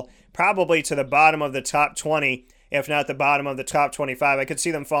fall probably to the bottom of the top 20, if not the bottom of the top 25. I could see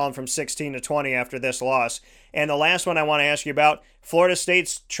them falling from 16 to 20 after this loss. And the last one I want to ask you about, Florida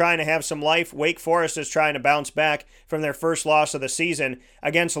State's trying to have some life. Wake Forest is trying to bounce back from their first loss of the season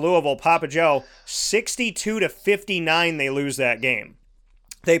against Louisville. Papa Joe, 62-59 they lose that game.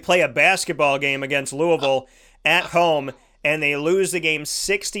 They play a basketball game against Louisville at home, and they lose the game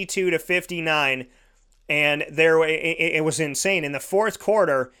 62-59. And it was insane. In the fourth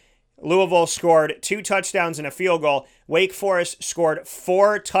quarter, Louisville scored 2 touchdowns and a field goal. Wake Forest scored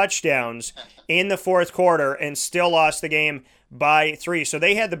 4 touchdowns in the fourth quarter and still lost the game by 3. So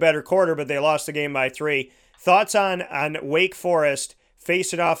they had the better quarter, but they lost the game by 3. Thoughts on Wake Forest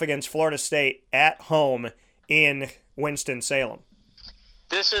facing off against Florida State at home in Winston-Salem?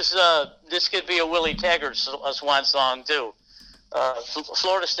 This could be a Willie Taggart swan song too.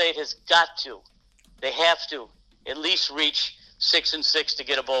 Florida State has got to, they have to at least reach 6-6 to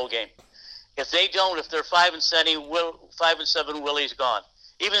get a bowl game. If they don't, if they're 5-7, 5-7, Willie's gone.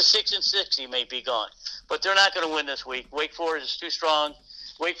 Even 6-6, he may be gone. But they're not going to win this week. Wake Forest is too strong.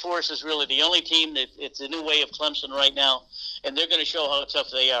 Wake Forest is really the only team that it's the new way of Clemson right now, and they're going to show how tough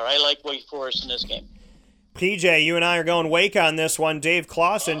they are. I like Wake Forest in this game. PJ, you and I are going Wake on this one. Dave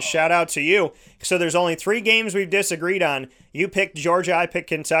Clausen, shout out to you. So there's only 3 games we've disagreed on. You picked Georgia, I picked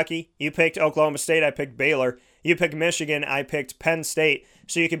Kentucky. You picked Oklahoma State, I picked Baylor. You picked Michigan, I picked Penn State.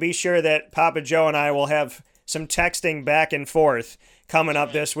 So you can be sure that Papa Joe and I will have some texting back and forth coming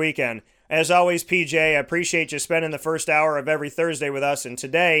up this weekend. As always, PJ, I appreciate you spending the first hour of every Thursday with us. And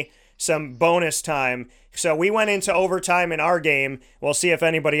today, some bonus time. So we went into overtime in our game. We'll see if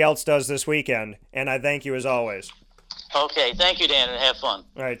anybody else does this weekend. And I thank you as always. Okay, thank you, Dan, and have fun.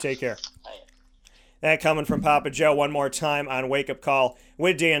 All right, take care. Bye. That coming from Papa Joe one more time on Wake Up Call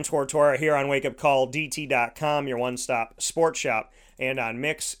with Dan Tortora here on wakeupcalldt.com, your one-stop sports shop, and on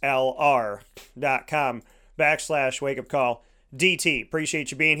mixlr.com/wakeupcalldt.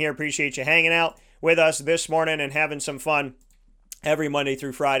 Appreciate you being here. Appreciate you hanging out with us this morning and having some fun every Monday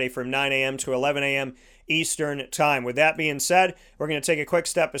through Friday from 9 a.m. to 11 a.m. Eastern Time. With that being said, we're going to take a quick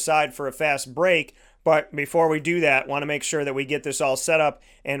step aside for a fast break. But before we do that, want to make sure that we get this all set up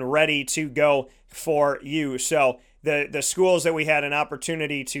and ready to go for you. So the schools that we had an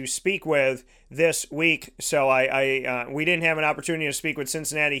opportunity to speak with this week. So we didn't have an opportunity to speak with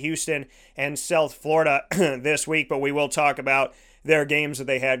Cincinnati, Houston, and South Florida this week, but we will talk about their games that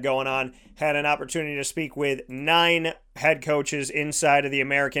they had going on. Had an opportunity to speak with 9 head coaches inside of the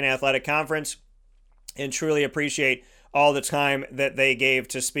American Athletic Conference, and truly appreciate all the time that they gave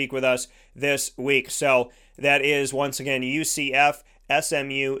to speak with us this week. So that is, once again, UCF,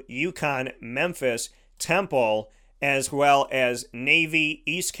 SMU, UConn, Memphis, Temple, as well as Navy,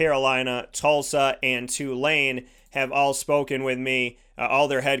 East Carolina, Tulsa, and Tulane have all spoken with me. All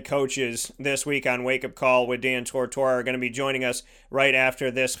their head coaches this week on Wake Up Call with Dan Tortora are going to be joining us right after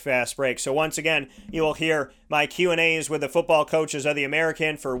this fast break. So once again, you will hear my Q&As with the football coaches of the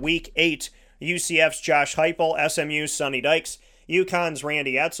American for Week 8. UCF's Josh Heupel, SMU's Sonny Dykes, UConn's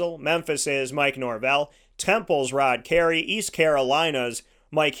Randy Edsall, Memphis's Mike Norvell, Temple's Rod Carey, East Carolina's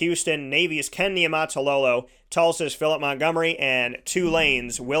Mike Houston, Navy's Ken Niumatalolo, Tulsa's Philip Montgomery, and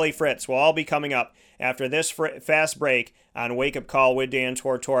Tulane's Willie Fritz will all be coming up after this fast break on Wake Up Call with Dan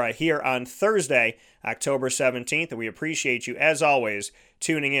Tortora here on Thursday, October 17th. And we appreciate you, as always,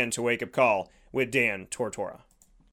 tuning in to Wake Up Call with Dan Tortora.